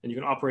 and you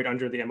can operate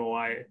under the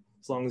MOI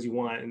as long as you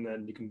want, and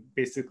then you can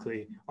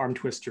basically arm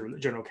twist your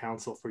general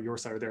counsel for your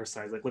side or their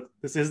side. Like, look,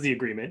 this is the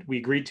agreement. We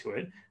agreed to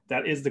it.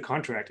 That is the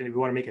contract. And if you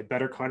want to make a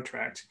better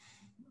contract,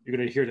 you're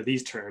going to adhere to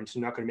these terms.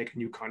 You're not going to make a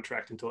new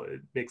contract until it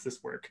makes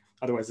this work.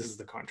 Otherwise, this is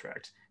the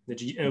contract.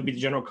 It'll be the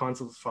general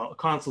counsel's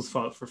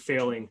fault for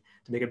failing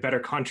to make a better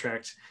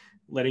contract,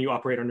 letting you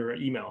operate under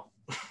an email.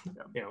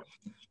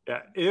 Yeah.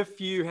 If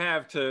you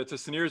have, to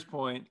Sunir's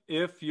point,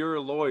 if your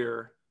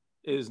lawyer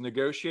is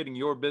negotiating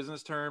your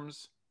business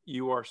terms,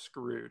 you are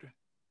screwed.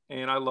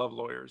 And I love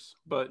lawyers,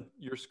 but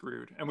you're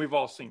screwed. And we've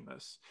all seen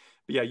this.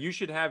 But yeah, you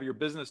should have your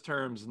business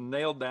terms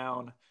nailed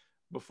down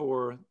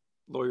before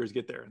lawyers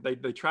get there.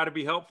 They try to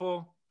be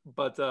helpful,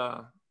 but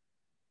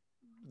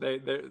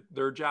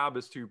their job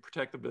is to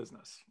protect the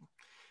business.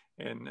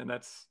 And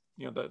that's,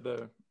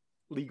 the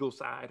legal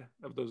side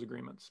of those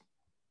agreements.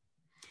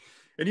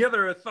 Any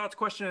other thoughts,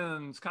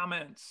 questions,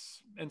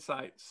 comments,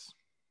 insights?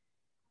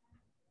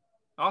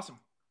 Awesome.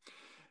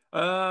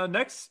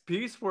 Next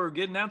piece, we're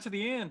getting down to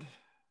the end.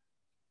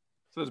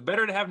 So it's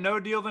better to have no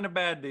deal than a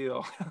bad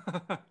deal.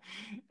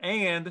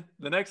 And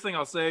the next thing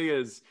I'll say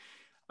is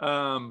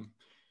the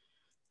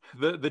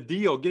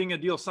deal, getting a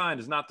deal signed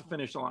is not the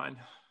finish line.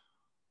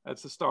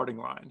 That's the starting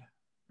line,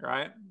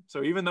 right?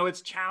 So even though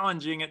it's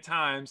challenging at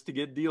times to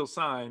get deals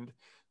signed,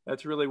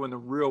 that's really when the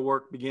real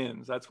work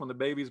begins. That's when the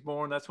baby's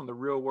born. That's when the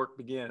real work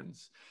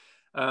begins.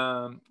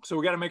 So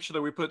we got to make sure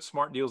that we put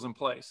smart deals in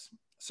place.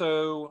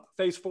 So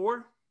phase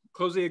 4,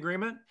 close the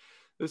agreement.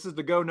 This is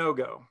the go, no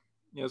go.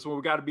 So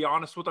we got to be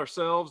honest with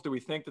ourselves. Do we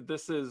think that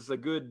this is a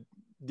good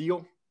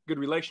deal, good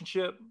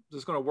relationship? Is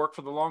this going to work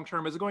for the long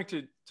term? Is it going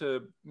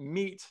to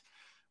meet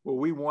what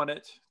we want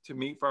it to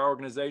meet for our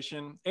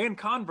organization? And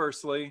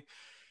conversely,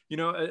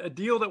 a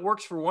deal that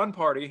works for one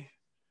party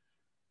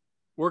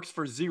works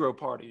for 0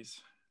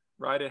 parties,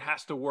 right? It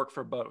has to work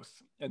for both.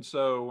 And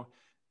so,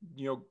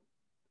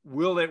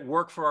 will it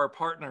work for our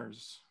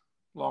partners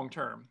long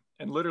term?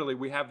 And literally,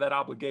 we have that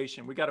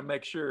obligation. We got to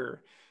make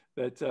sure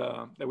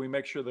that we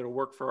make sure that it'll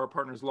work for our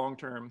partners long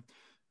term.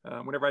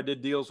 Whenever I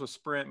did deals with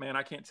Sprint, man,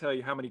 I can't tell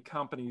you how many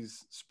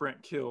companies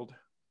Sprint killed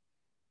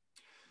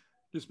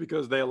just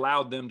because they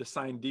allowed them to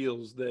sign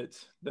deals that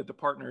the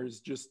partners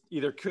just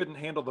either couldn't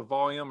handle the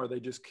volume or they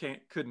just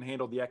couldn't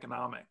handle the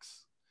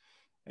economics.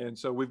 And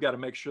so we've got to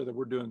make sure that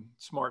we're doing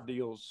smart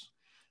deals.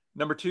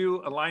 Number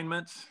 2,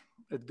 alignment.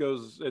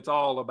 It's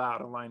all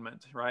about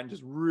alignment, right? And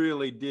just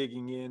really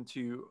digging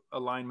into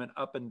alignment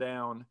up and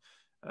down.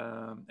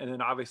 And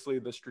then obviously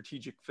the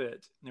strategic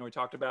fit. We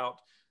talked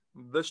about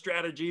the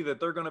strategy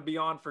that they're going to be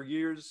on for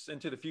years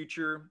into the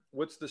future.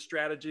 What's the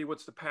strategy?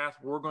 What's the path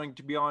we're going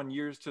to be on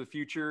years to the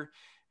future?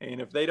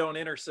 And if they don't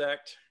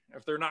intersect,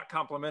 if they're not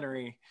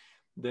complementary,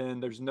 then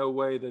there's no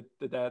way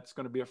that's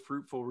going to be a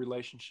fruitful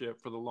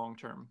relationship for the long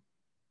term.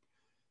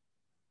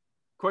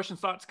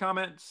 Questions, thoughts,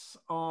 comments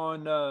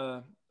on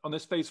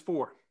this phase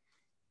 4?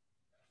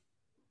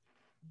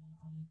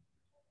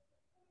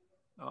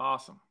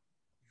 Awesome.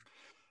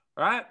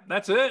 All right,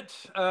 that's it.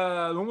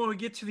 When we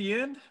get to the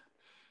end,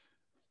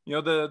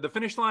 the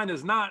finish line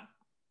is not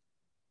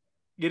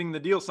getting the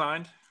deal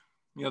signed.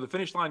 The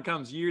finish line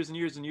comes years and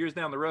years and years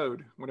down the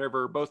road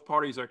whenever both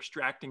parties are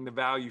extracting the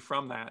value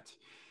from that.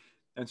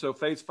 And so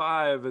phase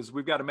 5 is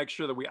we've got to make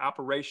sure that we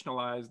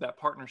operationalize that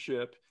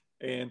partnership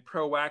and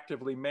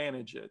proactively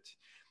manage it.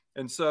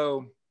 And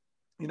so,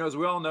 as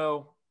we all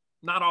know,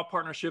 not all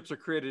partnerships are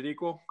created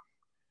equal.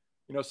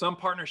 Some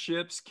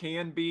partnerships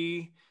can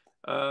be,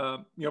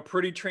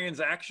 pretty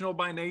transactional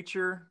by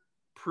nature,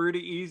 pretty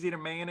easy to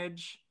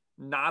manage,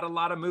 not a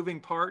lot of moving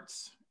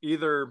parts.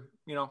 Either,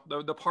 you know,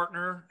 the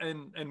partner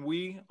and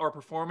we are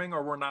performing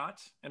or we're not.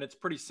 And it's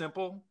pretty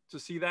simple to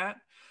see that.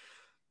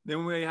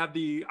 Then we have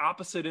the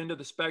opposite end of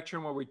the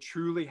spectrum where we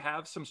truly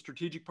have some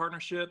strategic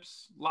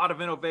partnerships, a lot of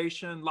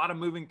innovation, a lot of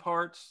moving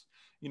parts,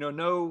 you know,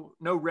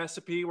 no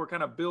recipe. We're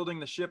kind of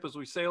building the ship as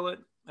we sail it,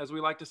 as we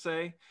like to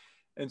say.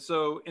 And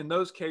so in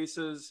those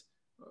cases,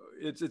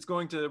 it's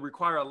going to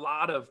require a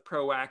lot of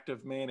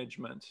proactive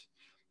management.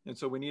 And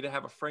so we need to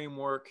have a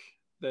framework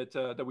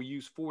that we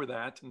use for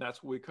that. And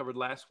that's what we covered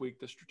last week,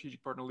 the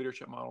strategic partner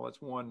leadership model.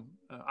 That's one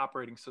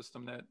operating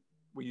system that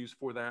we use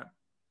for that.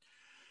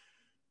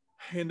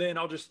 And then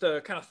I'll just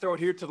kind of throw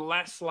it here to the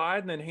last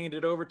slide and then hand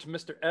it over to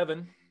Mr.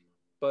 Evan.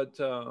 But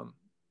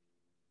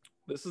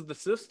this is the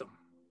system.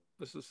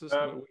 This is the system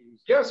that we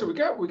use. Yeah, so we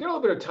got a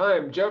little bit of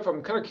time. Jeff,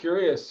 I'm kind of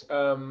curious.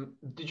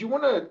 Did you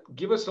want to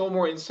give us a little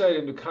more insight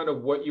into kind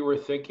of what you were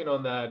thinking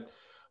on that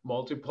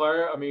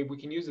multiplier? I mean, we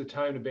can use the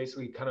time to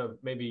basically kind of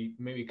maybe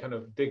kind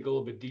of dig a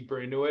little bit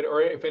deeper into it,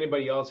 or if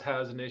anybody else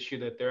has an issue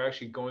that they're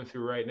actually going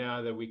through right now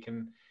that we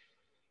can,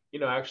 you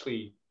know,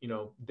 actually, you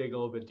know, dig a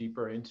little bit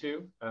deeper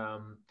into.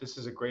 This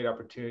is a great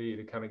opportunity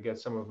to kind of get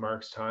some of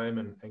Mark's time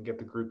and get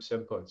the group's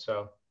input.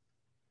 So,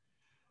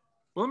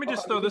 well, let me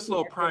just throw this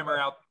little primer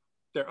out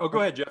there. Oh, go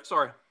ahead, Jeff.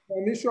 Sorry.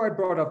 An issue I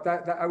brought up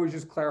that I was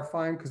just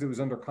clarifying because it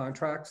was under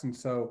contracts, and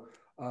so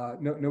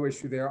no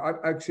issue there.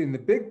 Actually, in the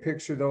big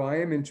picture, though, I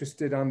am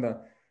interested on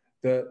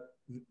the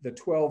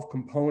 12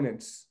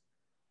 components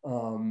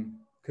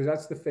because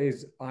that's the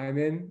phase I'm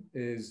in,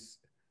 is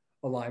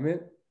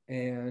alignment,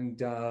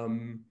 and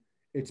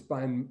it's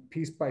been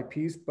piece by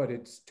piece, but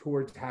it's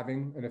towards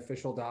having an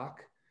official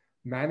doc.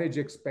 Manage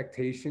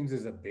expectations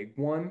is a big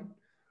one.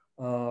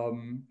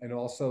 And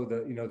also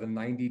the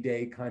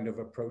 90-day kind of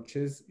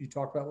approaches you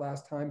talked about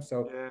last time.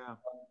 So yeah.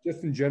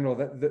 Just in general,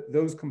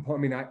 those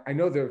components, I mean, I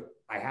know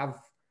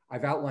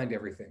I've outlined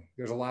everything.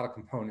 There's a lot of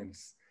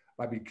components.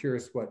 I'd be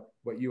curious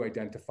what you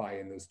identify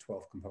in those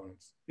 12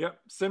 components. Yep.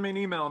 Send me an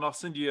email and I'll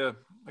send you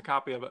a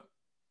copy of it.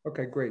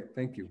 Okay, great.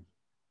 Thank you.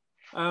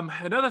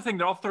 Another thing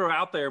that I'll throw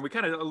out there, we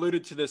kind of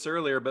alluded to this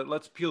earlier, but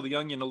let's peel the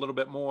onion a little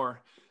bit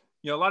more.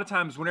 You know, a lot of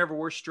times whenever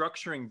we're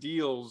structuring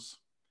deals,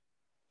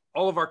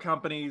 all of our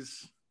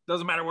companies,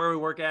 doesn't matter where we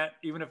work at,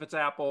 even if it's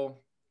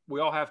Apple, we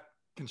all have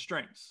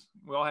constraints.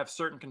 We all have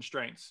certain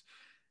constraints.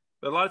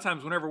 But a lot of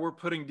times whenever we're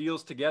putting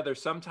deals together,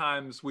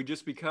 sometimes we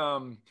just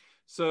become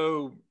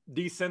so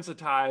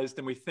desensitized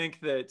and we think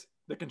that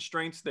the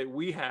constraints that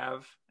we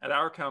have at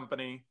our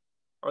company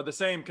are the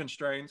same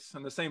constraints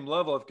and the same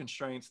level of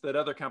constraints that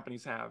other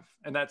companies have.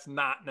 And that's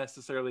not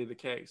necessarily the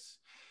case.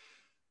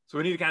 So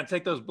we need to kind of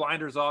take those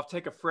blinders off,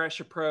 take a fresh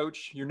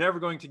approach. You're never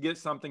going to get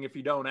something if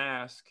you don't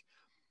ask.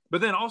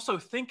 But then also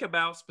think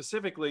about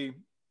specifically,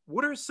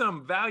 what are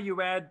some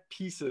value add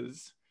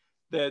pieces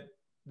that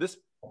this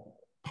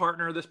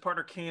partner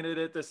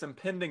candidate, this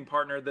impending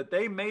partner, that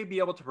they may be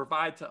able to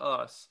provide to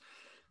us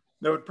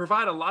that would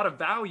provide a lot of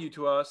value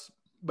to us,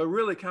 but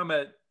really come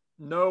at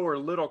no or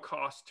little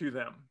cost to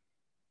them.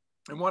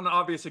 And one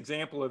obvious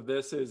example of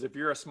this is if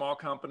you're a small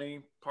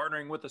company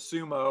partnering with a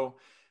sumo,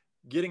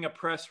 getting a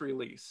press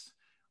release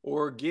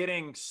or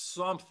getting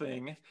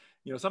something,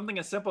 you know, something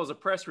as simple as a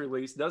press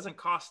release doesn't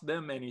cost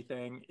them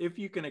anything. If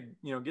you can,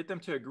 you know, get them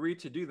to agree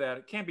to do that,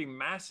 it can be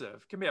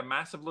massive. It can be a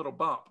massive little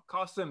bump. It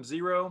costs them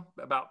zero,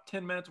 about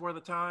 10 minutes worth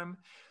of time.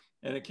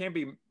 And it can be,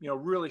 you know,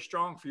 really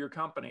strong for your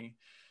company.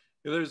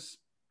 There's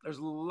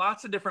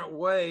lots of different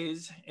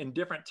ways and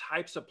different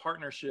types of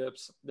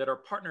partnerships that our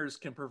partners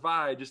can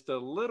provide just a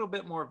little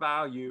bit more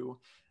value.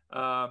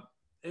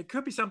 It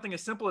could be something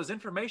as simple as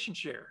information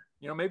share.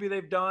 You know, maybe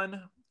they've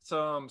done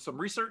some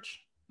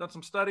research, done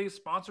some studies,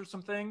 sponsored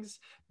some things.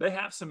 They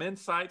have some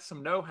insights,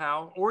 some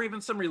know-how, or even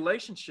some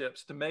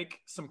relationships to make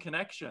some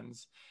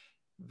connections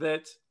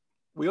that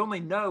we only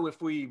know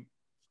if we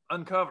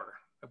uncover,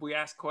 if we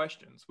ask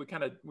questions. We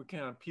kind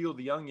of peel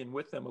the onion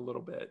with them a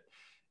little bit.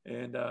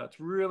 And it's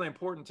really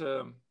important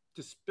to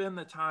spend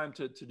the time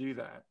to do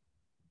that.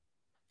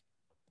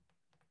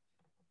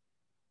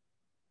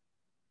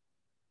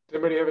 Does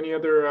anybody have any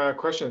other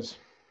questions?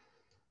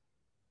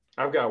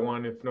 I've got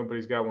one if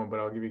nobody's got one, but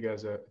I'll give you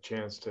guys a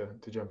chance to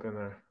jump in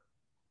there.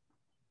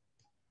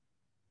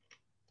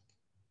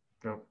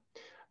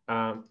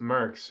 No.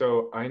 Mark,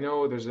 so I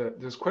know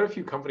there's quite a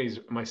few companies,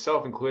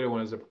 myself included, one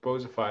as a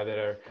Proposify, that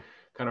are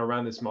kind of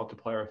around this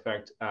multiplier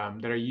effect,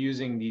 that are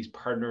using these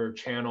partner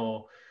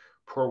channel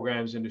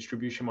programs and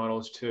distribution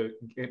models to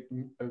get,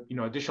 you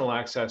know, additional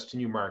access to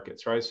new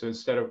markets, right? So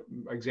instead of,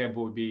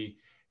 example would be,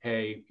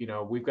 hey, you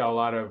know, we've got a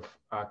lot of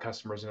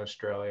customers in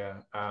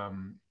Australia.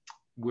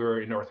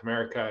 We're in North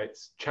America.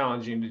 It's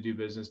challenging to do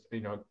business,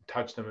 you know,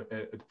 touch them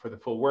for the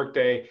full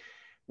workday.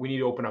 We need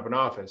to open up an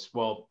office.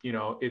 Well, you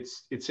know,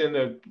 it's in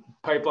the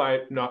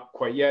pipeline, not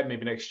quite yet,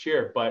 maybe next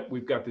year, but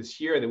we've got this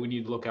year that we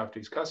need to look after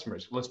these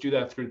customers. Let's do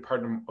that through the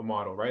partner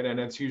model, right? And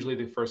that's usually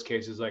the first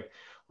case is like,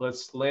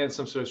 let's land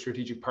some sort of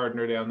strategic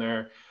partner down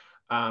there.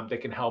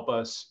 that can help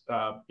us,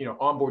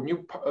 onboard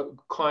new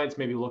clients,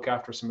 maybe look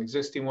after some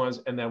existing ones,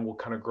 and then we'll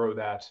kind of grow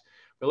that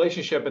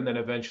relationship, and then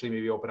eventually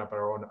maybe open up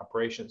our own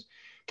operations.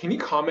 Can you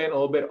comment a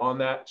little bit on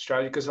that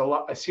strategy? Because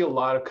I see a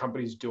lot of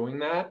companies doing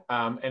that,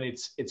 and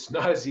it's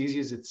not as easy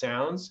as it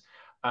sounds.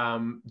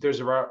 There's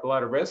a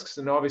lot of risks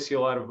and obviously a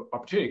lot of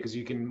opportunity, because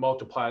you can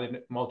multiply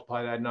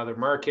that in other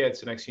markets,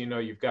 and next thing you know,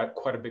 you've got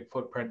quite a big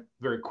footprint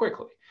very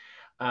quickly.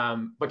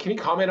 But can you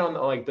comment on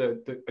like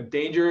the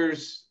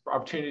dangers,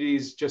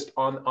 opportunities, just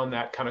on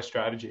that kind of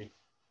strategy?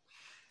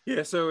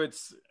 Yeah, so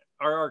it's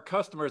our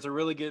customers are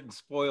really getting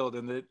spoiled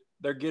in that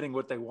they're getting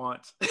what they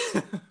want.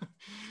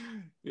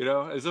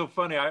 It's so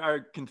funny. I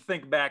can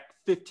think back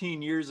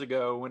 15 years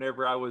ago,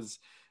 whenever I was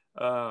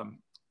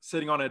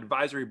sitting on an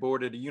advisory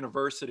board at a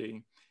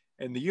university,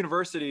 and the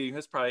university,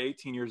 that's probably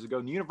 18 years ago,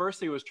 and the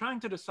university was trying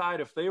to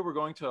decide if they were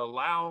going to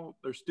allow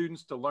their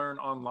students to learn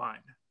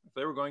online, if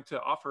they were going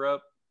to offer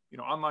up,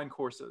 online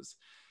courses.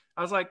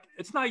 I was like,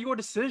 it's not your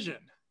decision.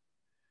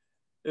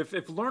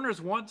 If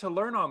learners want to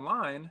learn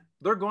online,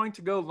 they're going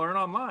to go learn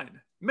online.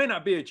 It may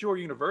not be at your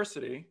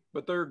university,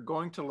 but they're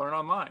going to learn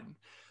online.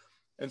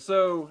 And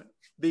so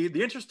the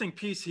interesting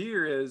piece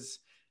here is,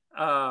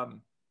 the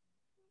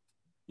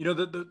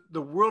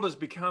world is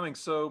becoming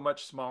so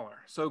much smaller,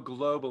 so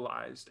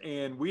globalized,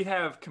 and we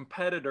have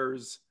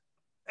competitors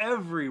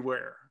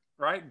everywhere,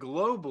 right?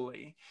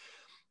 Globally.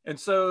 And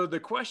so the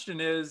question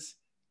is,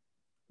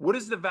 what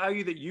is the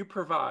value that you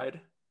provide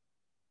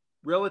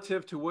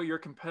relative to what your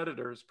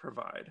competitors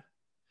provide?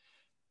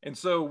 And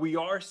so we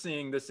are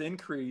seeing this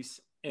increase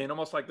in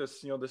almost like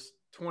this, this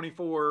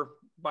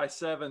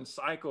 24/7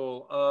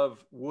 cycle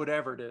of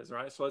whatever it is,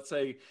 right? So let's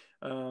say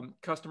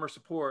customer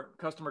support,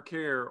 customer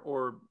care,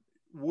 or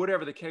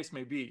whatever the case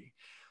may be.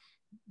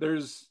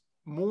 There's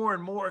more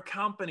and more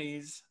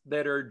companies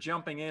that are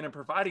jumping in and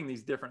providing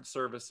these different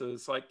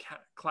services, like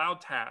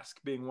Cloud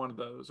Task being one of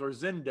those, or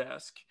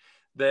Zendesk,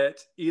 that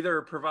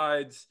either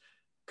provides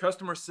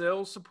customer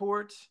sales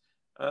support,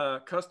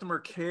 customer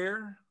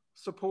care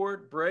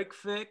support, break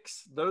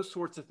fix, those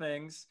sorts of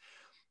things.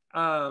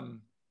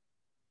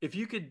 If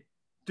you could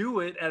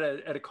do it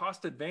at a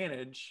cost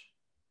advantage,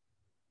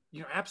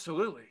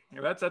 absolutely.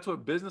 That's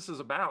what business is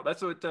about.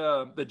 That's what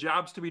the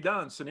jobs to be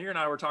done. Sunir and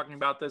I were talking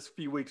about this a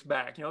few weeks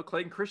back.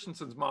 Clayton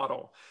Christensen's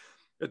model.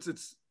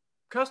 It's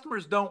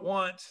customers don't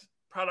want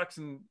products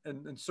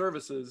and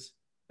services.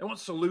 They want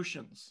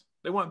solutions.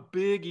 They want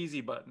big,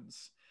 easy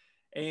buttons.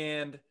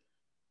 And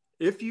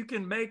if you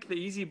can make the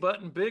easy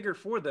button bigger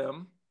for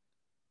them,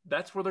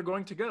 that's where they're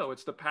going to go.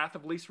 It's the path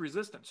of least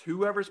resistance.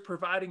 Whoever's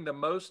providing the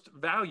most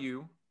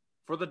value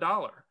for the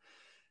dollar.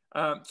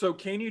 So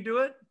can you do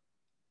it?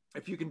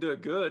 If you can do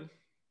it good.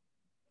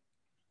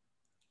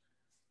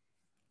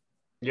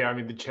 Yeah, I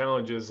mean, the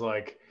challenge is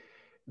like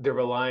the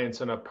reliance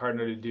on a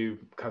partner to do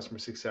customer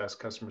success,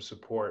 customer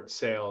support,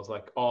 sales,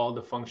 like all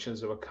the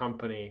functions of a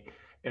company.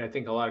 And I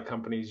think a lot of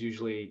companies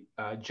usually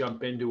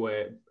jump into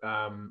it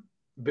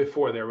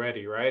before they're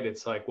ready, right?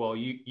 It's like, well,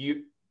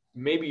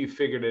 maybe you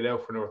figured it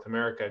out for North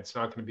America. It's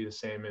not going to be the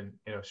same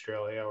in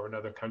Australia or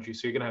another country.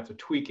 So you're going to have to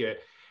tweak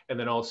it. And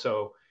then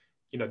also,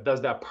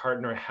 does that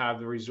partner have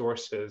the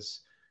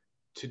resources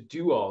to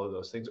do all of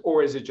those things?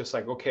 Or is it just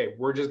like, okay,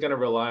 we're just going to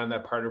rely on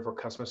that partner for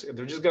customers.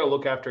 They're just going to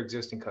look after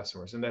existing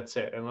customers, and that's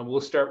it. And then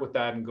we'll start with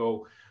that and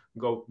go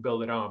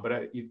build it on.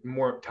 But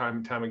more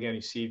time again,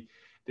 you see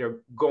they're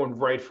going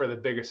right for the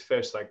biggest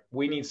fish. Like,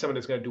 we need someone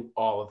that's going to do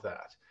all of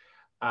that.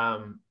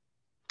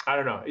 I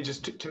don't know. It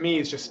just, to me,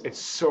 it's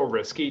so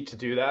risky to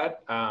do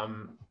that.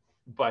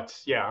 But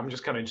yeah, I'm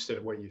just kind of interested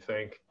in what you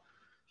think.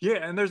 Yeah.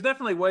 And there's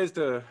definitely ways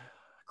to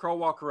crawl,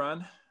 walk,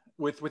 run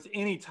with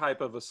any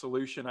type of a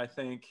solution. I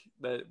think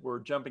that we're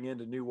jumping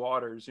into new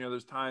waters.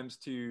 There's times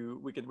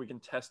we can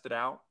test it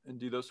out and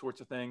do those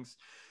sorts of things.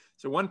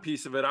 So one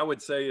piece of it I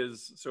would say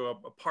is, so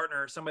a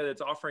partner, somebody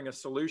that's offering a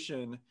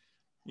solution,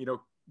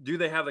 do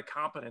they have the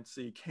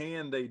competency?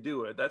 Can they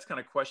do it? That's kind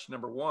of question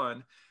number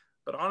one.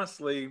 But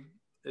honestly,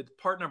 it's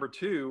part number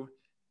two,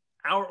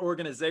 our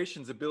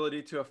organization's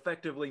ability to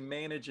effectively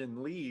manage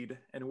and lead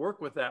and work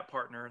with that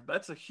partner.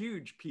 That's a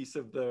huge piece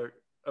of the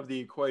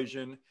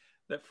equation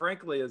that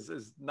frankly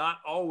is not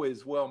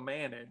always well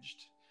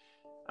managed.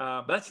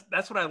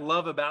 That's what I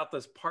love about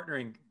this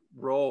partnering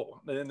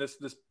role and this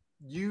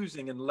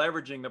using and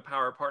leveraging the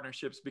power of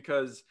partnerships,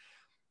 because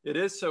it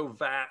is so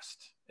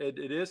vast.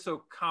 It is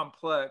so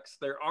complex.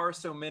 There are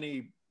so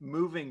many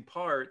moving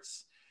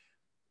parts,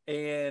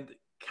 and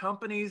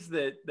companies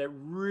that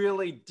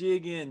really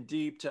dig in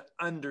deep to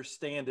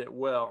understand it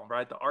well,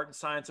 right? The art and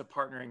science of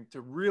partnering,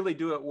 to really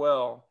do it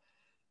well,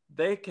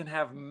 they can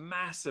have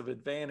massive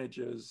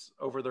advantages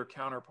over their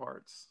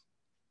counterparts.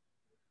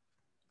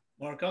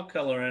 Mark, I'll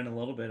color in a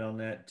little bit on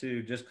that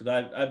too, just because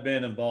I've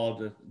been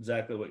involved with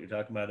exactly what you're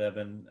talking about,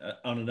 Evan,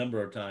 on a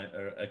number of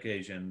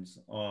occasions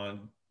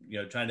on,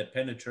 trying to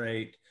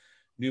penetrate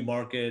new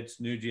markets,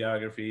 new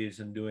geographies,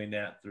 and doing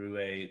that through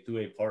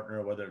a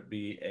partner, whether it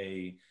be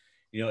a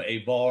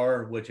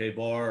VAR, which a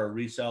VAR or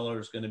reseller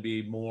is going to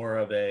be more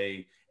of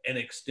an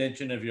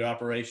extension of your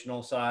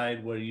operational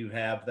side, where you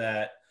have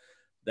that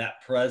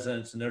that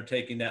presence, and they're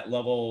taking that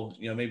level,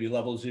 maybe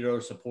level 0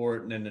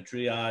 support and then the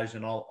triage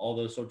and all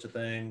those sorts of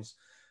things.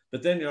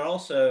 But then you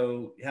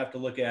have to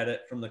look at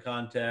it from the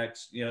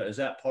context, is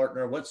that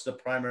partner, what's the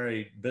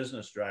primary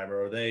business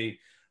driver? Are they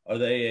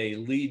a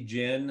lead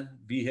gen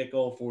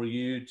vehicle for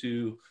you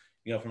to,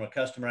 from a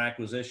customer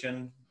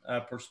acquisition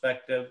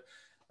perspective?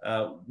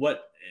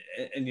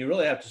 And you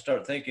really have to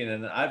start thinking,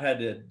 and I've had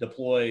to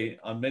deploy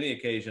on many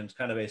occasions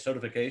kind of a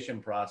certification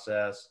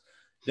process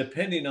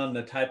depending on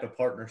the type of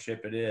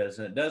partnership it is.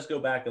 And it does go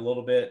back a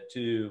little bit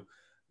to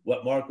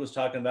what Mark was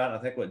talking about, and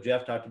I think what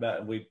Jeff talked about,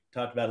 and we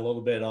talked about a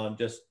little bit on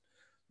just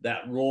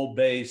that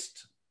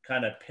role-based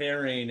kind of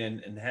pairing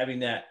and having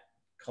that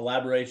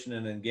collaboration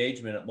and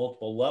engagement at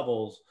multiple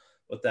levels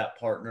with that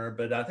partner.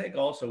 But I think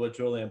also what's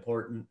really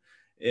important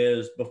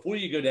is before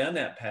you go down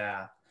that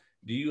path,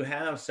 do you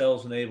have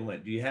sales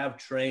enablement? Do you have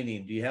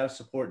training? Do you have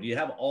support? Do you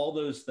have all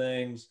those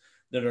things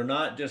that are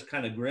not just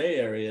kind of gray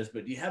areas,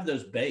 but do you have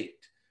those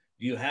baked?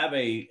 Do you have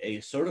a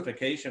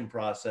certification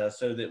process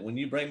so that when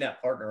you bring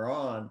that partner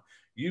on,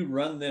 you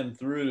run them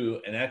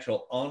through an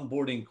actual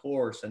onboarding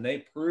course and they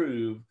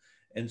prove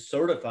and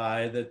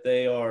certify that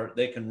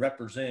they can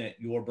represent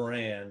your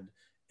brand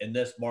in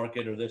this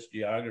market or this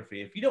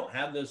geography? If you don't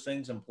have those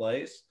things in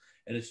place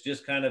and it's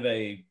just kind of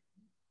a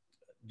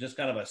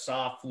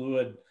soft,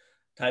 fluid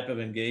type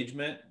of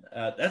engagement,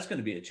 that's going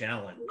to be a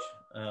challenge.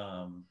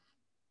 Yeah,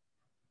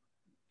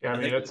 I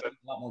mean, it's a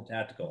lot more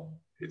tactical.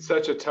 It's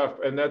such a tough,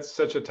 and that's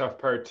such a tough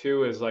part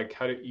too, is like,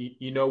 how do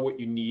you know what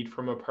you need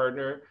from a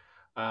partner?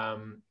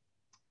 And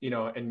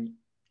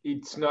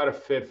it's not a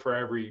fit for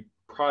every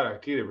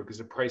product either, because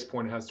the price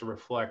point has to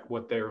reflect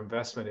what their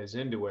investment is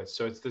into it.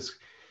 So it's this,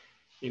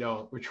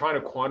 we're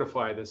trying to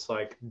quantify this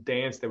like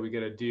dance that we got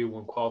to do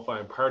when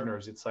qualifying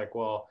partners. It's like,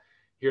 well,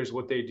 here's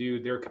what they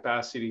do, their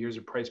capacity, here's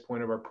the price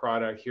point of our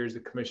product, here's the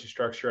commission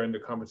structure and the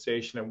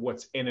compensation and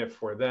what's in it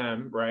for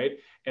them, right?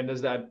 And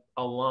does that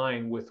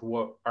align with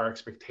what our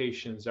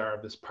expectations are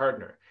of this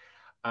partner?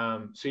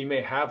 So you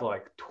may have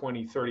like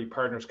 20, 30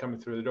 partners coming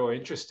through the door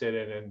interested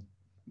in, and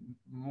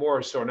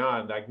more so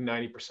not, like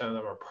 90% of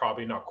them are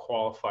probably not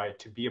qualified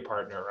to be a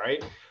partner,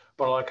 right?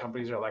 But a lot of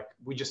companies are like,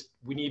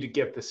 we need to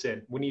get this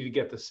in, we need to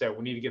get this out,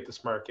 we need to get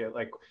this market,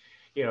 like,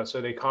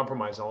 so they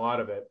compromise on a lot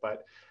of it.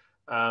 But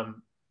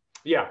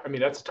yeah, I mean,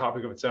 that's a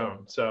topic of its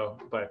own. So,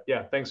 but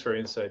yeah, thanks for your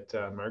insight,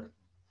 Mark.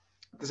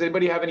 Does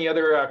anybody have any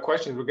other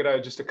questions? We're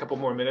gonna just a couple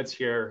more minutes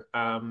here.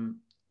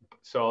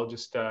 So I'll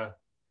just,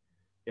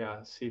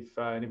 see if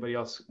anybody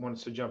else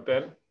wants to jump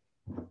in.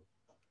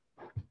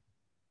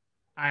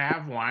 I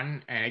have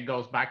one, and it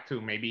goes back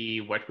to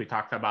maybe what we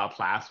talked about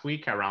last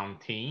week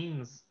around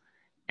teams.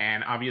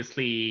 And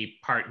obviously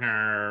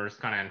partners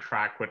kind of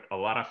interact with a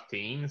lot of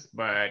teams,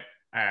 but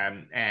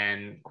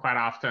and quite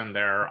often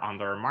they're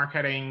under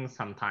marketing,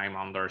 sometimes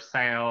under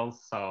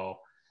sales. So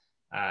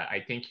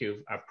I think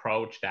you've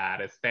approached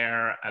that. Is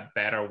there a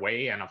better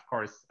way? And of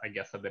course, I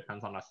guess it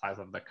depends on the size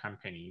of the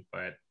company,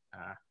 but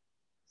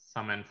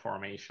some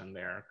information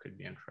there could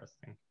be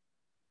interesting.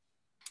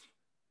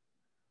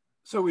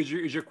 So is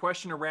your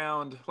question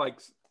around like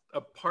a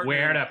partner?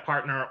 Where the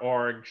partner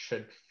org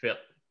should fit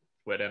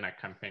within a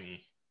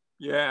company?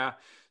 Yeah.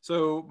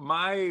 So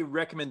my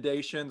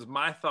recommendations,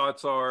 my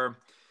thoughts are,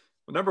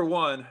 well, number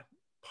one,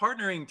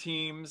 partnering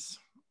teams,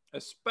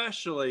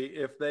 especially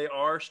if they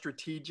are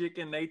strategic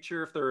in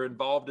nature, if they're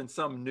involved in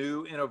some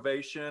new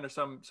innovation or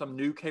some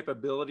new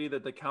capability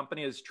that the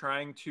company is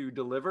trying to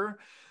deliver,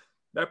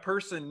 that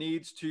person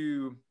needs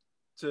to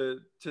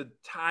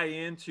tie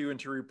into and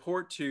to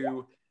report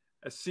to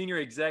a senior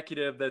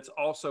executive that's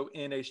also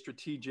in a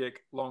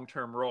strategic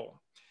long-term role.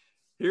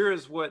 Here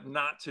is what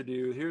not to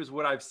do. Here's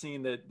what I've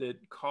seen that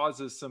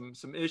causes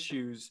some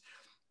issues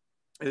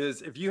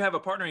is if you have a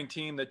partnering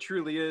team that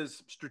truly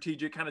is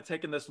strategic, kind of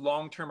taking this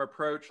long-term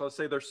approach, let's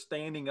say they're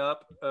standing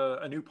up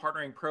a new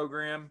partnering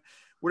program,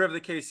 whatever the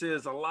case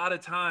is, a lot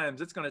of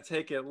times it's going to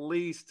take at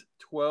least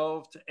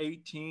 12 to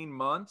 18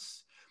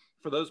 months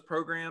for those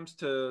programs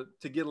to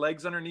get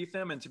legs underneath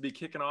them and to be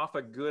kicking off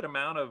a good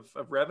amount of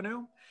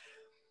revenue.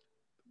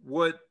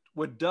 What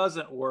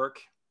doesn't work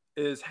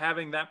is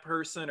having that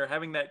person or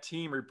having that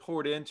team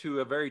report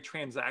into a very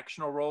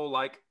transactional role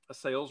like a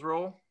sales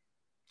role,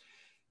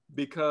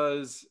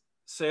 because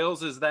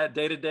sales is that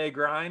day-to-day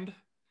grind.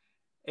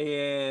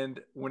 And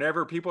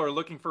whenever people are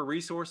looking for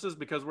resources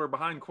because we're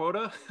behind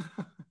quota,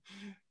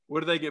 what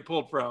do they get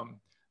pulled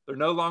from? They're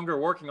no longer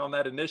working on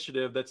that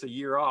initiative that's a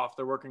year off.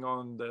 They're working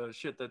on the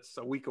shit that's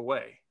a week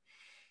away.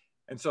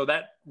 And so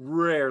that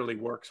rarely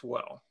works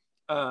well.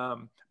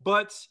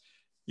 But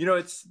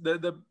it's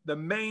the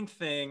main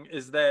thing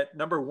is that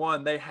number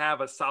one, they have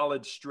a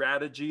solid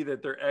strategy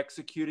that they're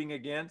executing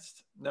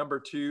against. Number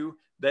two,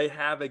 they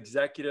have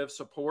executive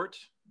support.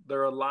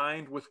 They're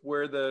aligned with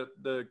where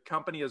the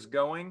company is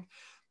going.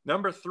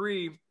 Number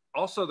three,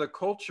 also the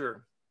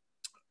culture.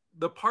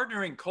 The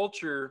partnering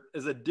culture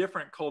is a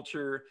different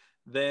culture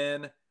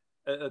than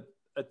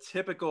a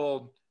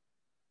typical,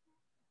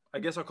 I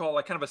guess I'll call it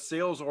like kind of a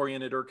sales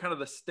oriented or kind of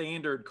the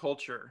standard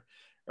culture.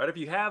 right? If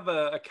you have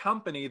a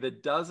company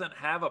that doesn't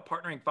have a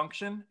partnering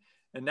function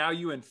and now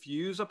you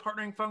infuse a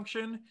partnering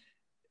function,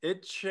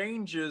 it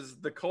changes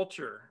the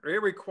culture.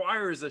 It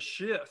requires a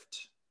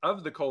shift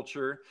of the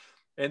culture,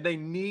 and they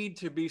need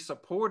to be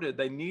supported.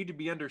 They need to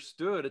be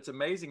understood. It's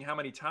amazing how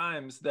many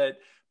times that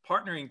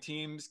partnering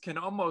teams can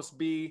almost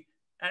be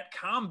at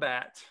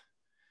combat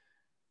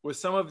with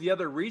some of the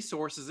other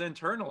resources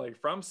internally,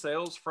 from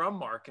sales, from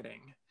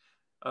marketing,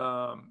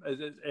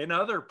 in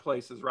other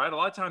places, right? A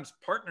lot of times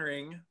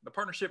the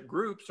partnership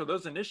groups or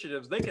those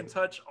initiatives, they can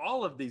touch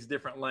all of these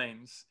different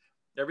lanes.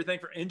 Everything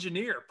for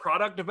engineer,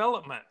 product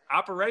development,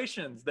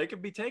 operations, they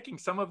could be taking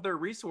some of their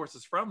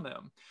resources from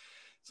them.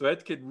 So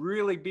it could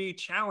really be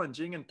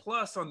challenging. And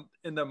plus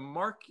in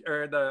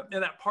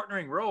that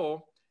partnering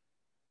role,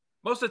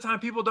 most of the time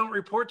people don't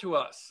report to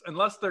us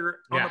unless they're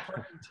on the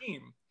partnering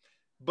team.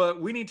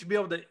 But we need to be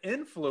able to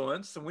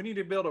influence, and we need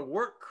to be able to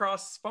work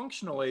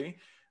cross-functionally.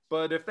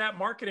 But if that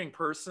marketing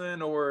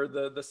person or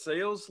the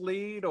sales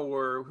lead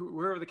or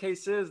whoever the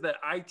case is, that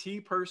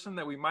IT person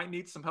that we might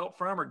need some help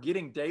from or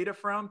getting data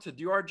from to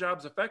do our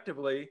jobs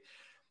effectively,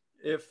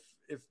 if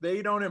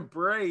they don't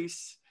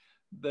embrace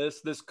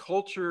this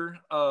culture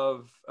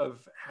of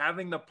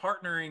having the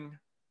partnering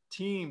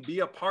team be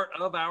a part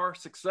of our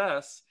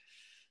success,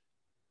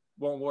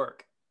 won't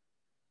work.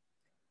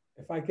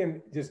 If I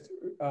can just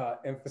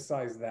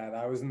emphasize that,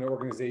 I was in an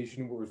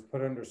organization where it was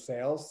put under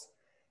sales,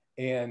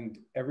 and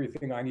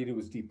everything I needed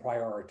was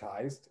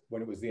deprioritized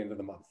when it was the end of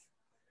the month,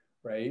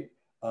 right?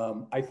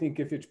 I think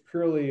if it's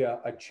purely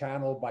a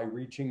channel by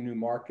reaching new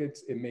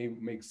markets, it may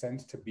make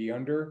sense to be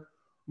under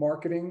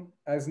marketing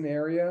as an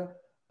area.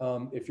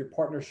 If your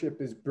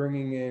partnership is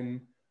bringing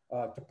in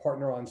to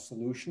partner on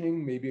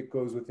solutioning, maybe it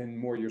goes within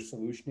more your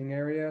solutioning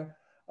area.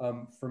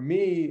 For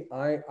me,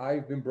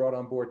 I've been brought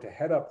on board to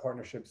head up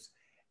partnerships,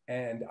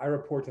 and I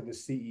report to the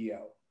CEO,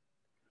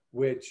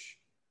 which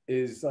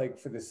is like,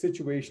 for the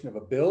situation of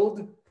a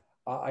build,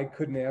 I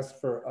couldn't ask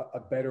for a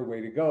better way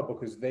to go,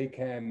 because they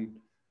can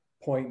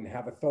point and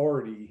have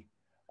authority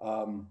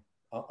on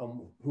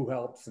who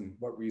helps and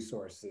what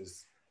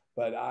resources.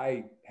 But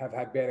I have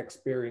had bad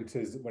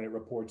experiences when it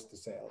reports to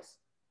sales.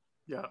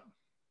 Yeah,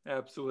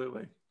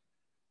 absolutely.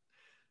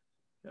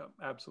 Yeah,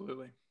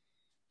 absolutely.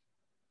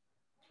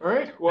 All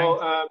right.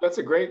 Well, that's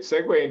a great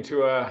segue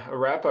into a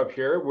wrap up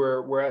here.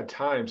 We're at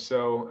time,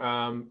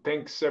 so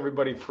thanks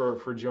everybody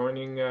for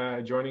joining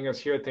us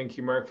here. Thank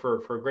you, Mark,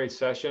 for a great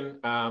session.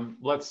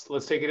 Let's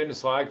take it into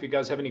Slack. If you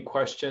guys have any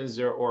questions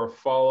or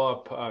follow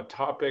up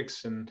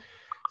topics and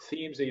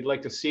themes that you'd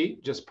like to see,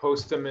 just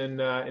post them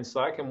in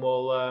Slack, and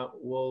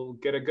we'll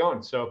get it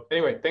going. So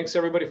anyway, thanks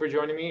everybody for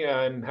joining me,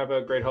 and have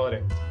a great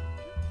holiday.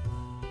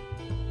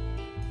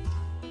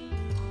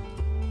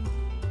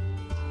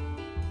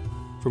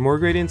 For more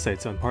great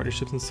insights on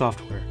partnerships and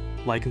software,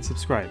 like and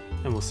subscribe,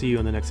 and we'll see you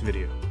in the next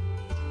video.